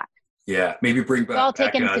name, I'm back. Yeah, maybe bring back, I'll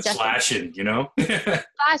take any suggestions. Slash and, you know?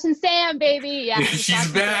 Slash and Sam, baby. Yeah,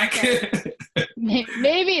 she's back.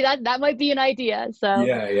 Maybe that might be an idea. So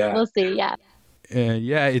yeah, we'll see. Yeah.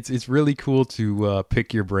 Yeah, it's really cool to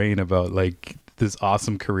pick your brain about like this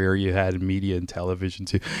awesome career you had in media and television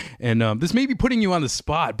too. And this may be putting you on the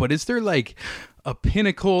spot, but is there like a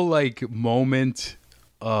pinnacle like moment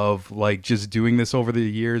of like just doing this over the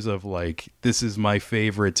years of like, this is my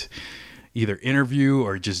favorite either interview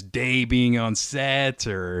or just day being on set,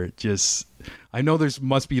 or just, I know there's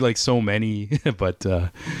must be like so many, but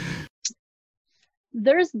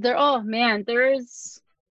there's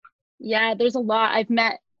a lot. I've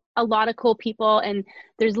met a lot of cool people, and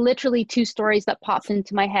there's literally two stories that popped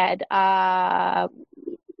into my head.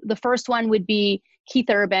 The first one would be Keith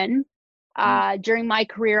Urban. During my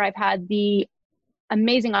career, I've had the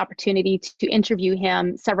amazing opportunity to interview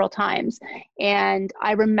him several times. And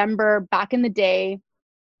I remember back in the day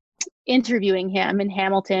interviewing him in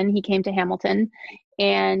Hamilton. He came to Hamilton,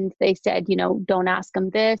 and they said, you know, don't ask him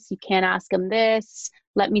this. You can't ask him this.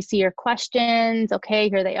 Let me see your questions. Okay,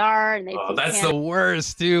 here they are. And that's the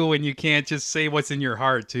worst too, when you can't just say what's in your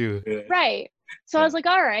heart too. Right. So I was like,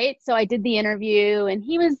 all right. So I did the interview, and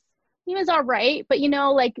he was all right. But,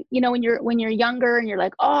 when you're younger and you're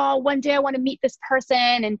like, oh, one day I want to meet this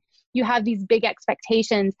person, and you have these big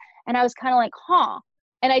expectations. And I was kind of like, huh.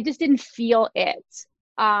 And I just didn't feel it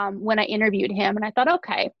when I interviewed him. And I thought,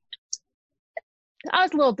 okay, I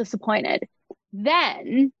was a little disappointed.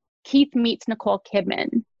 Then Keith meets Nicole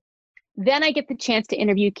Kidman. Then I get the chance to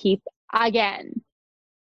interview Keith again.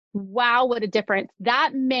 Wow, what a difference.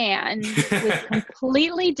 That man was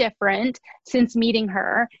completely different since meeting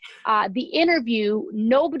her. The interview,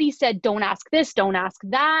 nobody said, don't ask this, don't ask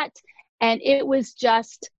that. And it was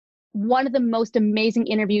just one of the most amazing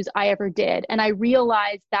interviews I ever did. And I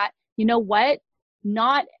realized that, you know what?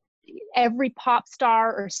 Not every pop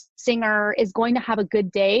star or singer is going to have a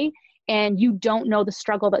good day. And you don't know the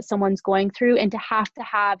struggle that someone's going through. And to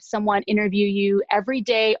have someone interview you every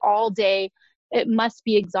day, all day, it must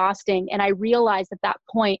be exhausting. And I realized at that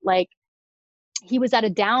point, like, he was at a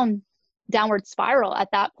downward spiral at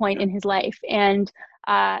that point in his life. And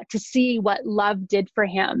to see what love did for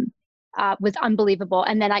him was unbelievable.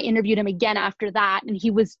 And then I interviewed him again after that, and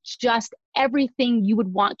he was just everything you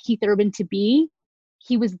would want Keith Urban to be.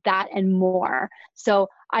 He was that and more. So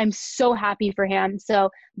I'm so happy for him. So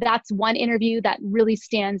that's one interview that really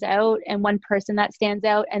stands out, and one person that stands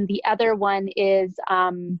out. And the other one is,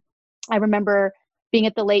 I remember being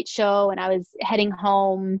at the Late Show, and I was heading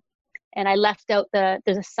home, and I left out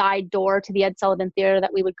there's a side door to the Ed Sullivan Theater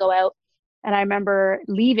that we would go out. And I remember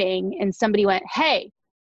leaving, and somebody went, "Hey."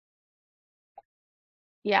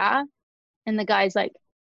 "Yeah." And the guy's like,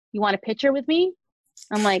 "You want a picture with me?"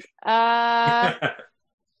 I'm like,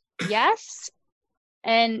 yes.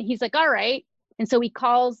 And he's like, "All right." And so he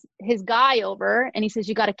calls his guy over and he says,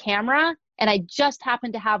 "You got a camera?" And I just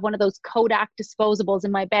happened to have one of those Kodak disposables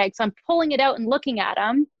in my bag. So I'm pulling it out and looking at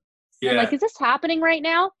him. Yeah. I'm like, "Is this happening right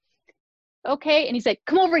now?" "Okay." And he's like,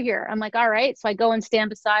 "Come over here." I'm like, "All right." So I go and stand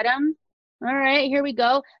beside him. "All right, here we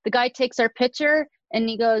go." The guy takes our picture and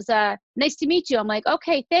he goes, "Nice to meet you." I'm like,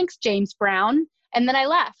 "Okay, thanks, James Brown." And then I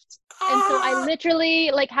left. And so I literally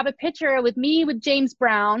like have a picture with me with James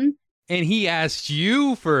Brown. And he asked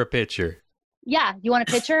you for a picture. "Yeah, you want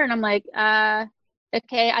a picture?" And I'm like,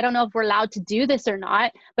 okay, I don't know if we're allowed to do this or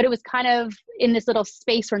not, but it was kind of in this little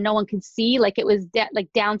space where no one could see, like it was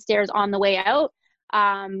like downstairs on the way out.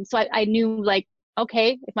 So I knew like,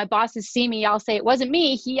 okay, if my bosses see me, I'll say it wasn't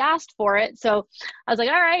me, he asked for it. So I was like,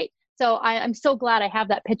 all right. So I'm so glad I have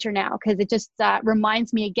that picture now, because it just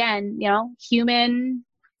reminds me again, human,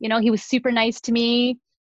 he was super nice to me.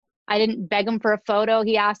 I didn't beg him for a photo.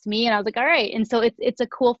 He asked me, and I was like, all right. And so it's a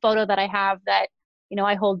cool photo that I have that,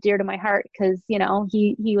 I hold dear to my heart, because, he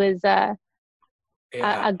was a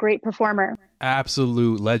great performer.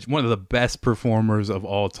 Absolute legend. One of the best performers of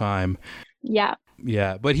all time. Yeah.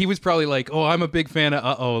 Yeah. But he was probably like, "Oh, I'm a big fan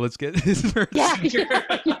of, let's get this person." Yeah.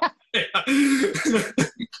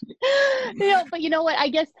 But you know what? I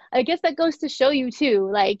guess that goes to show you too,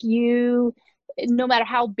 like no matter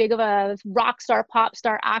how big of a rock star, pop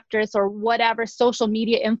star, actress, or whatever social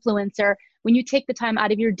media influencer, when you take the time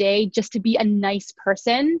out of your day just to be a nice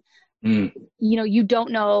person, you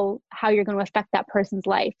don't know how you're going to affect that person's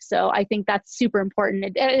life. So I think that's super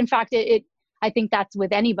important. In fact, I think that's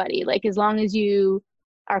with anybody, like as long as you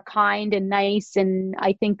are kind and nice. And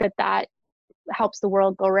I think that helps the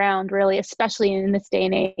world go round, really, especially in this day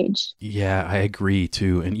and age. Yeah, I agree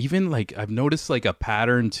too. And even like I've noticed like a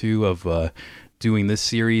pattern too of doing this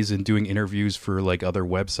series and doing interviews for like other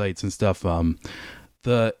websites and stuff.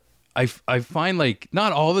 I find like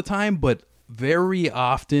not all the time, but very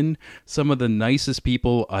often some of the nicest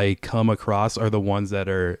people I come across are the ones that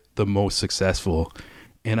are the most successful.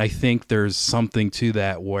 And I think there's something to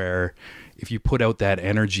that where if you put out that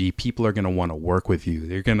energy, people are going to want to work with you.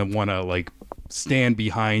 They're going to want to like stand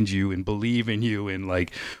behind you and believe in you and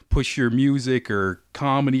like push your music or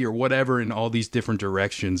comedy or whatever in all these different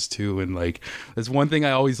directions too. And like that's one thing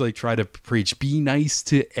I always like try to preach: be nice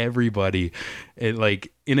to everybody, and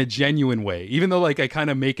like in a genuine way, even though like I kind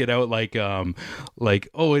of make it out like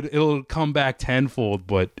it'll come back tenfold,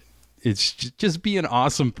 but it's just be an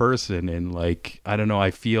awesome person. And like I don't know,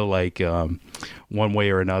 I feel like one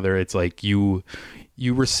way or another it's like you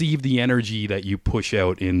receive the energy that you push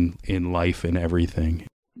out in life and everything.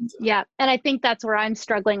 Yeah. And I think that's where I'm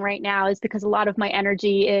struggling right now, is because a lot of my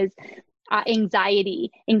energy is anxiety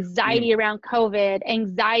around COVID,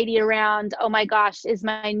 anxiety around, oh my gosh, is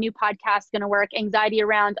my new podcast going to work? Anxiety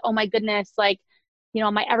around, oh my goodness, like,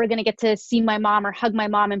 am I ever going to get to see my mom or hug my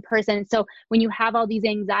mom in person? So when you have all these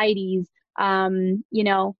anxieties,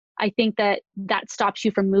 I think that stops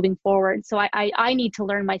you from moving forward. So I need to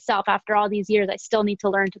learn myself after all these years. I still need to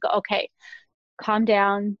learn to go, okay, calm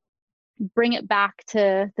down, bring it back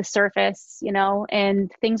to the surface,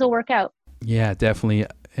 and things will work out. Yeah, definitely.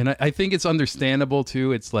 And I think it's understandable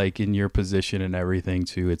too. It's like in your position and everything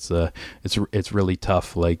too. It's really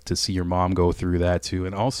tough, like to see your mom go through that too.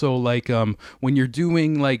 And also like when you're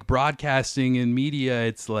doing like broadcasting and media,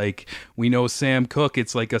 it's like we know Sam Cooke.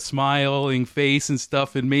 It's like a smiling face and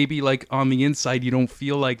stuff. And maybe like on the inside you don't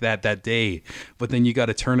feel like that day, but then you got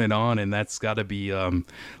to turn it on, and that's got to be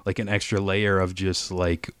like an extra layer of just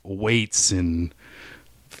like weights and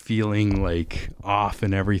feeling like off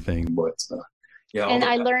and everything. But yeah, and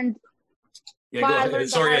I learned. Yeah, well, go ahead.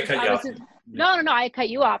 Sorry, I cut you off. No, I cut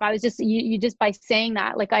you off. I was just you just by saying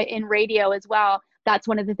that, like in radio as well. That's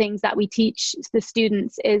one of the things that we teach the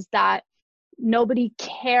students, is that nobody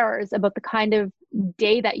cares about the kind of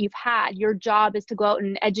day that you've had. Your job is to go out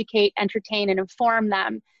and educate, entertain, and inform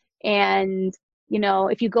them. And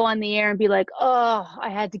if you go on the air and be like, oh, I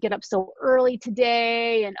had to get up so early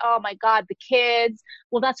today, and oh my God, the kids,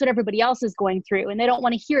 well, that's what everybody else is going through. And they don't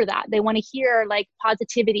want to hear that. They want to hear like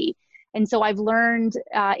positivity. And so I've learned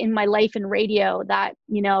in my life in radio that,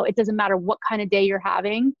 it doesn't matter what kind of day you're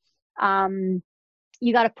having.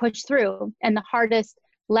 You got to push through. And the hardest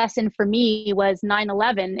lesson for me was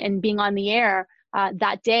 9/11 and being on the air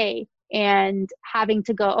that day and having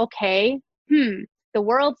to go, okay, the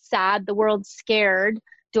world's sad, the world's scared.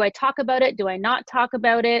 Do I talk about it? Do I not talk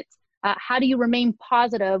about it? How do you remain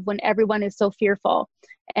positive when everyone is so fearful?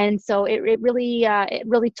 And so it really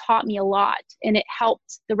taught me a lot, and it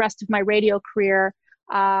helped the rest of my radio career,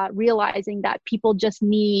 realizing that people just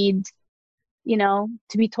need, to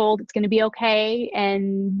be told it's going to be okay,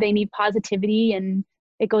 and they need positivity. And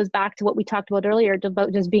it goes back to what we talked about earlier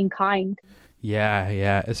about just being kind.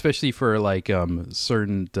 Yeah, especially for like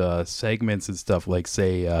certain segments and stuff. Like,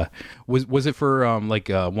 say, was it for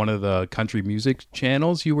one of the country music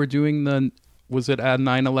channels you were doing was it at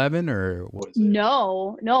 9/11 or what was it?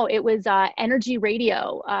 No, it was Energy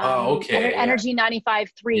Radio. Okay. Energy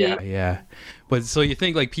 95.3. Yeah. But so you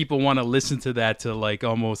think like people want to listen to that to like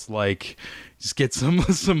almost like just get some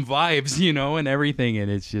vibes, and everything, and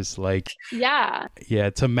it's just like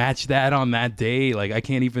to match that on that day, like I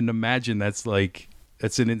can't even imagine. That's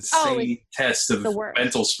an insane test of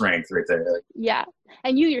mental strength right there. Yeah.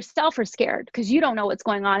 And you yourself are scared because you don't know what's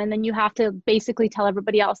going on, and then you have to basically tell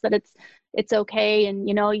everybody else that it's okay, and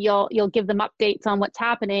you'll give them updates on what's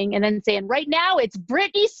happening, and then saying right now it's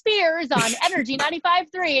Britney Spears on Energy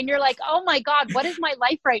 95.3, and you're like, oh my God, what is my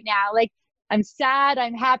life right now? Like, I'm sad,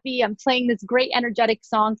 I'm happy, I'm playing this great energetic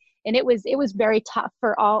song. And it was very tough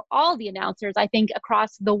for all the announcers, I think,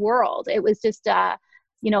 across the world. It was just it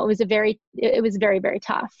was very, very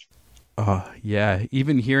tough. Yeah,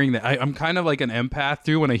 even hearing that, I'm kind of like an empath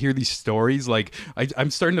too. When I hear these stories, like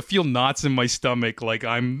I'm starting to feel knots in my stomach, like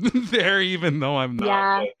I'm there even though I'm not.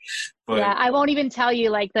 Yeah, yeah. I won't even tell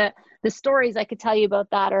you, like the stories I could tell you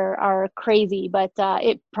about that are crazy, but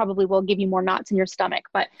it probably will give you more knots in your stomach.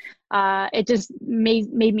 But it just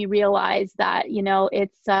made me realize that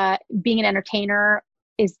it's being an entertainer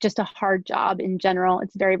is just a hard job in general.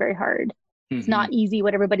 It's very, very hard. It's not easy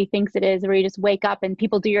what everybody thinks it is, where you just wake up and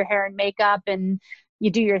people do your hair and makeup and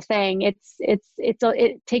you do your thing. It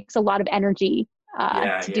takes a lot of energy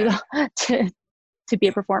to be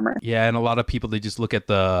a performer. Yeah, and a lot of people, they just look at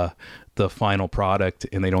the final product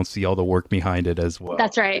and they don't see all the work behind it as well.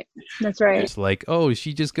 That's right. It's like, oh,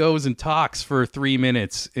 she just goes and talks for 3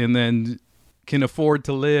 minutes and then can afford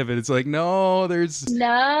to live, and it's like, no,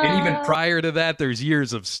 and even prior to that there's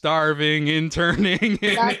years of starving, interning.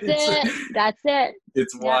 That's it.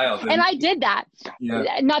 It's wild. And I did that.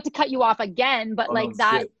 Not to cut you off again, but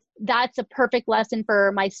that's a perfect lesson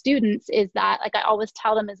for my students, is that, like, I always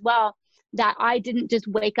tell them as well, that I didn't just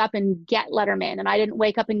wake up and get Letterman, and I didn't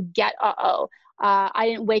wake up and get I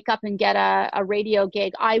didn't wake up and get a radio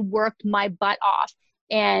gig. I worked my butt off.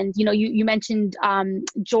 And, you mentioned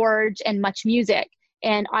George and Much Music.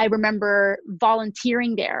 And I remember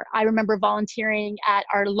volunteering there. I remember volunteering at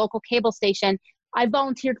our local cable station. I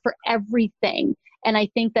volunteered for everything. And I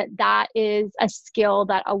think that is a skill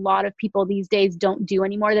that a lot of people these days don't do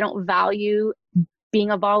anymore. They don't value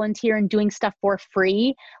being a volunteer and doing stuff for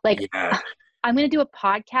free. Like, I'm going to do a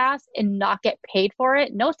podcast and not get paid for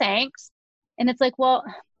it. No thanks. And it's like, well,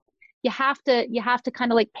 you have to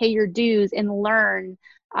kind of like pay your dues and learn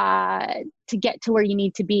to get to where you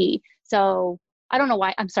need to be. So I don't know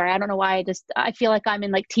why. I'm sorry. I don't know why. I feel like I'm in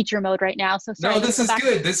like teacher mode right now. So sorry. No, this is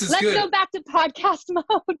good. Let's go back to podcast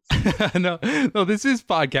mode. No, this is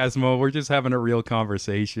podcast mode. We're just having a real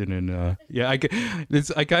conversation, and I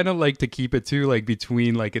kind of like to keep it too, like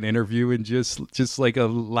between like an interview and just like a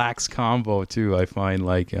lax convo too. I find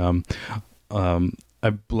like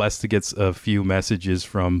I'm blessed to get a few messages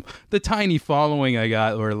from the tiny following I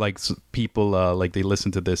got, or like people like they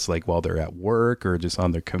listen to this like while they're at work or just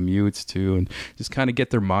on their commutes too, and just kind of get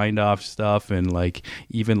their mind off stuff, and like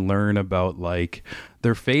even learn about like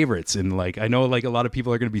their favorites. And like I know like a lot of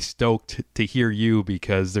people are going to be stoked to hear you,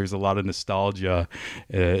 because there's a lot of nostalgia,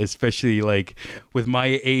 especially like with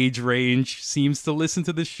my age range seems to listen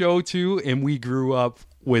to the show too, and we grew up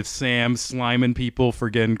with Sam sliming people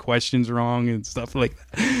for getting questions wrong and stuff like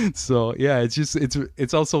that. So yeah,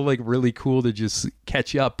 it's also like really cool to just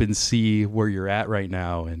catch up and see where you're at right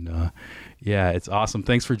now. And it's awesome.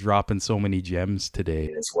 Thanks for dropping so many gems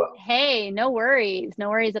today as well. Hey, no worries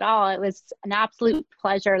at all. It was an absolute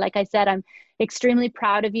pleasure. Like I said, I'm extremely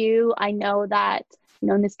proud of you. I know that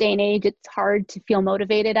in this day and age, it's hard to feel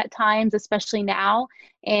motivated at times, especially now.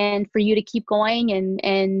 And for you to keep going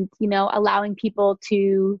and allowing people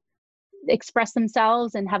to express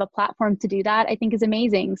themselves and have a platform to do that, I think is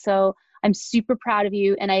amazing. So I'm super proud of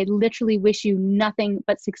you. And I literally wish you nothing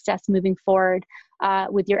but success moving forward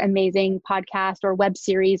with your amazing podcast or web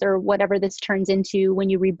series or whatever this turns into when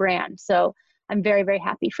you rebrand. So I'm very, very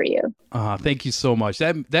happy for you. Thank you so much.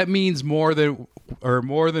 That means more than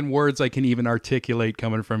words I can even articulate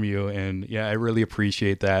coming from you. And yeah, I really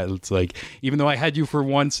appreciate that. It's like, even though I had you for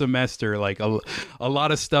one semester, like a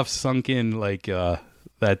lot of stuff sunk in, like through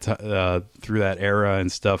that era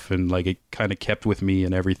and stuff, and like it kind of kept with me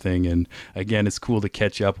and everything. And again, it's cool to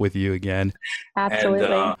catch up with you again. Absolutely.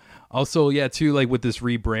 And, also, yeah, too, like with this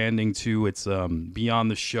rebranding too, it's beyond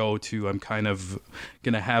the show too. I'm kind of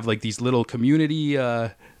gonna have like these little community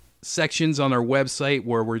sections on our website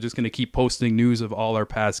where we're just gonna keep posting news of all our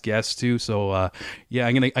past guests too. So yeah,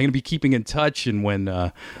 I'm gonna be keeping in touch, and when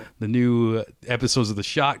the new episodes of The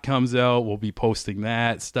Shot comes out, we'll be posting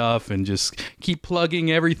that stuff and just keep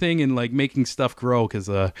plugging everything and like making stuff grow, because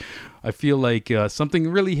I feel like something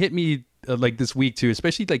really hit me like this week too,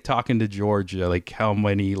 especially like talking to George, like how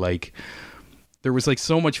many like there was like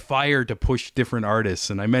so much fire to push different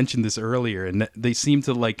artists, and I mentioned this earlier, and they seem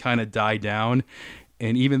to like kind of die down.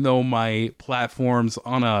 And even though my platform's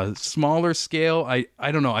on a smaller scale,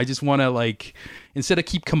 I don't know, I just want to like, instead of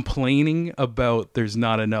keep complaining about there's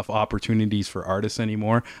not enough opportunities for artists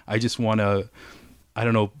anymore, I just want to, I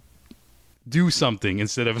don't know, do something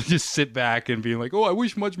instead of just sit back and being like, oh, I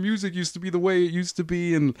wish much music used to be the way it used to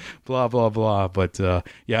be and blah, blah, blah. But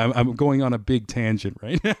yeah, I'm going on a big tangent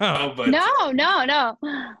right now. But No.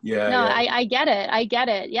 Yeah. No, I get it. I get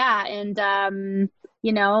it. Yeah. And,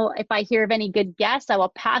 you know, if I hear of any good guests, I will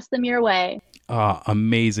pass them your way.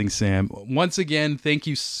 Amazing, Sam. Once again, thank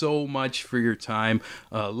you so much for your time.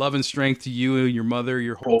 Love and strength to you, your mother,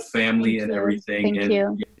 your whole family, and everything. Thank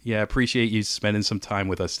you. Yeah, appreciate you spending some time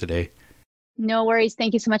with us today. No worries.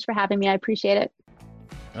 Thank you so much for having me. I appreciate it.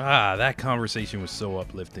 That conversation was so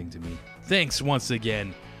uplifting to me. Thanks once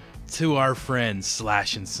again to our friends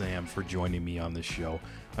Slash and Sam for joining me on this show.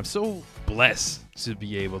 I'm so blessed to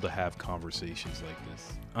be able to have conversations like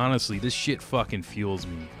this. Honestly, this shit fucking fuels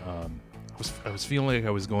me. I was feeling like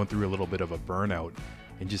I was going through a little bit of a burnout,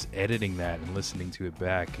 and just editing that and listening to it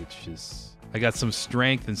back, it's just, I got some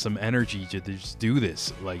strength and some energy to just do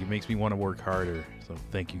this. Like, it makes me want to work harder. So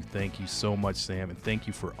thank you so much, Sam, and thank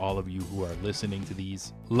you for all of you who are listening to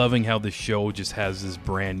these. Loving how the show just has this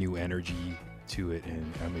brand new energy to it, and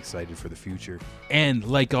I'm excited for the future. And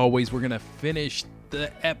like always, we're gonna finish the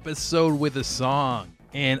episode with a song.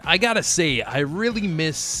 And I gotta say, I really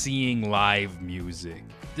miss seeing live music.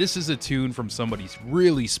 This is a tune from somebody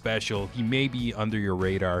really special. He may be under your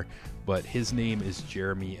radar, but his name is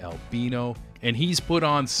Jeremy Albino, and he's put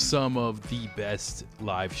on some of the best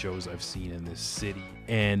live shows I've seen in this city.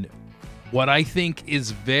 And what I think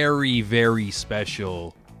is very, very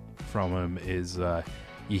special from him is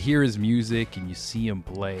you hear his music and you see him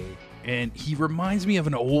play, and he reminds me of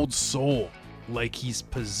an old soul. Like he's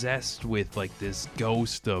possessed with like this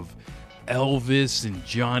ghost of Elvis and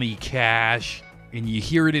Johnny Cash, and you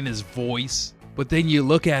hear it in his voice. But then you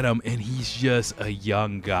look at him and he's just a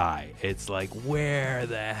young guy. It's like, where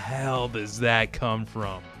the hell does that come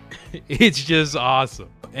from? It's just awesome.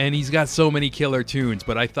 And he's got so many killer tunes,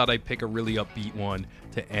 but I thought I'd pick a really upbeat one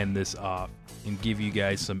to end this off and give you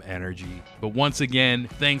guys some energy. But once again,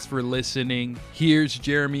 thanks for listening. Here's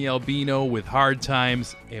Jeremy Albino with Hard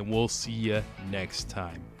Times, and we'll see you next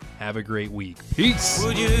time. Have a great week. Peace.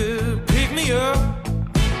 Would you pick me up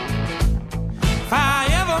if I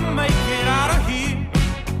ever make it out of here?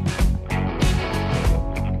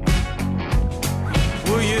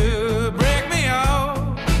 Will you break me off?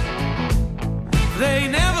 They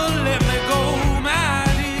never let me go, my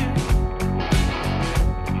dear.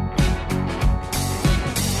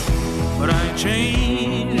 But I ain't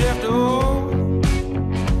changed after all.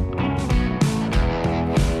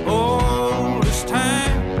 All this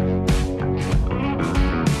time.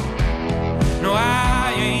 No,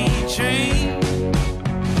 I ain't changed.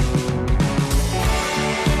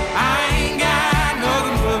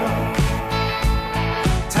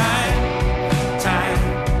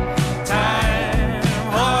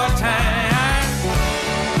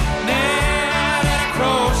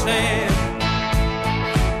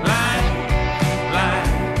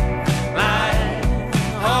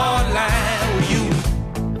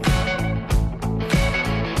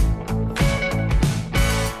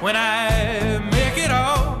 When I make it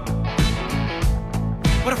all,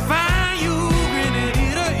 but I find you grinning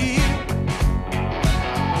ear to ear,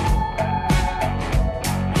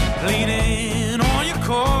 leaning on your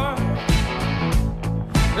cord,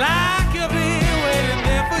 like you've been waiting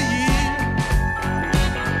there for years.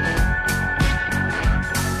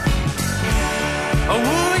 Oh,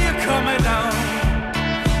 will you come down,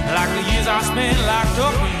 like the years I spent locked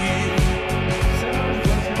up with you?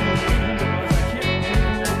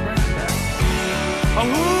 Oh,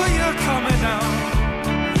 you're coming down.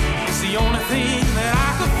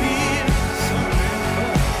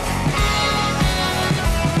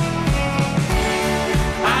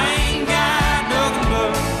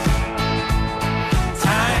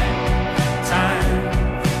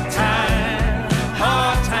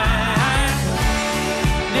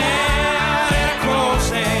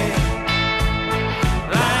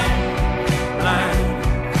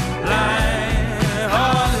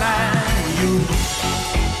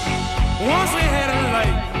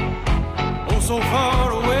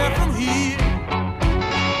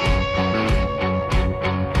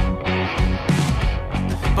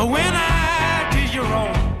 When I did you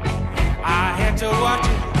wrong, I had to watch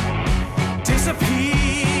it disappear.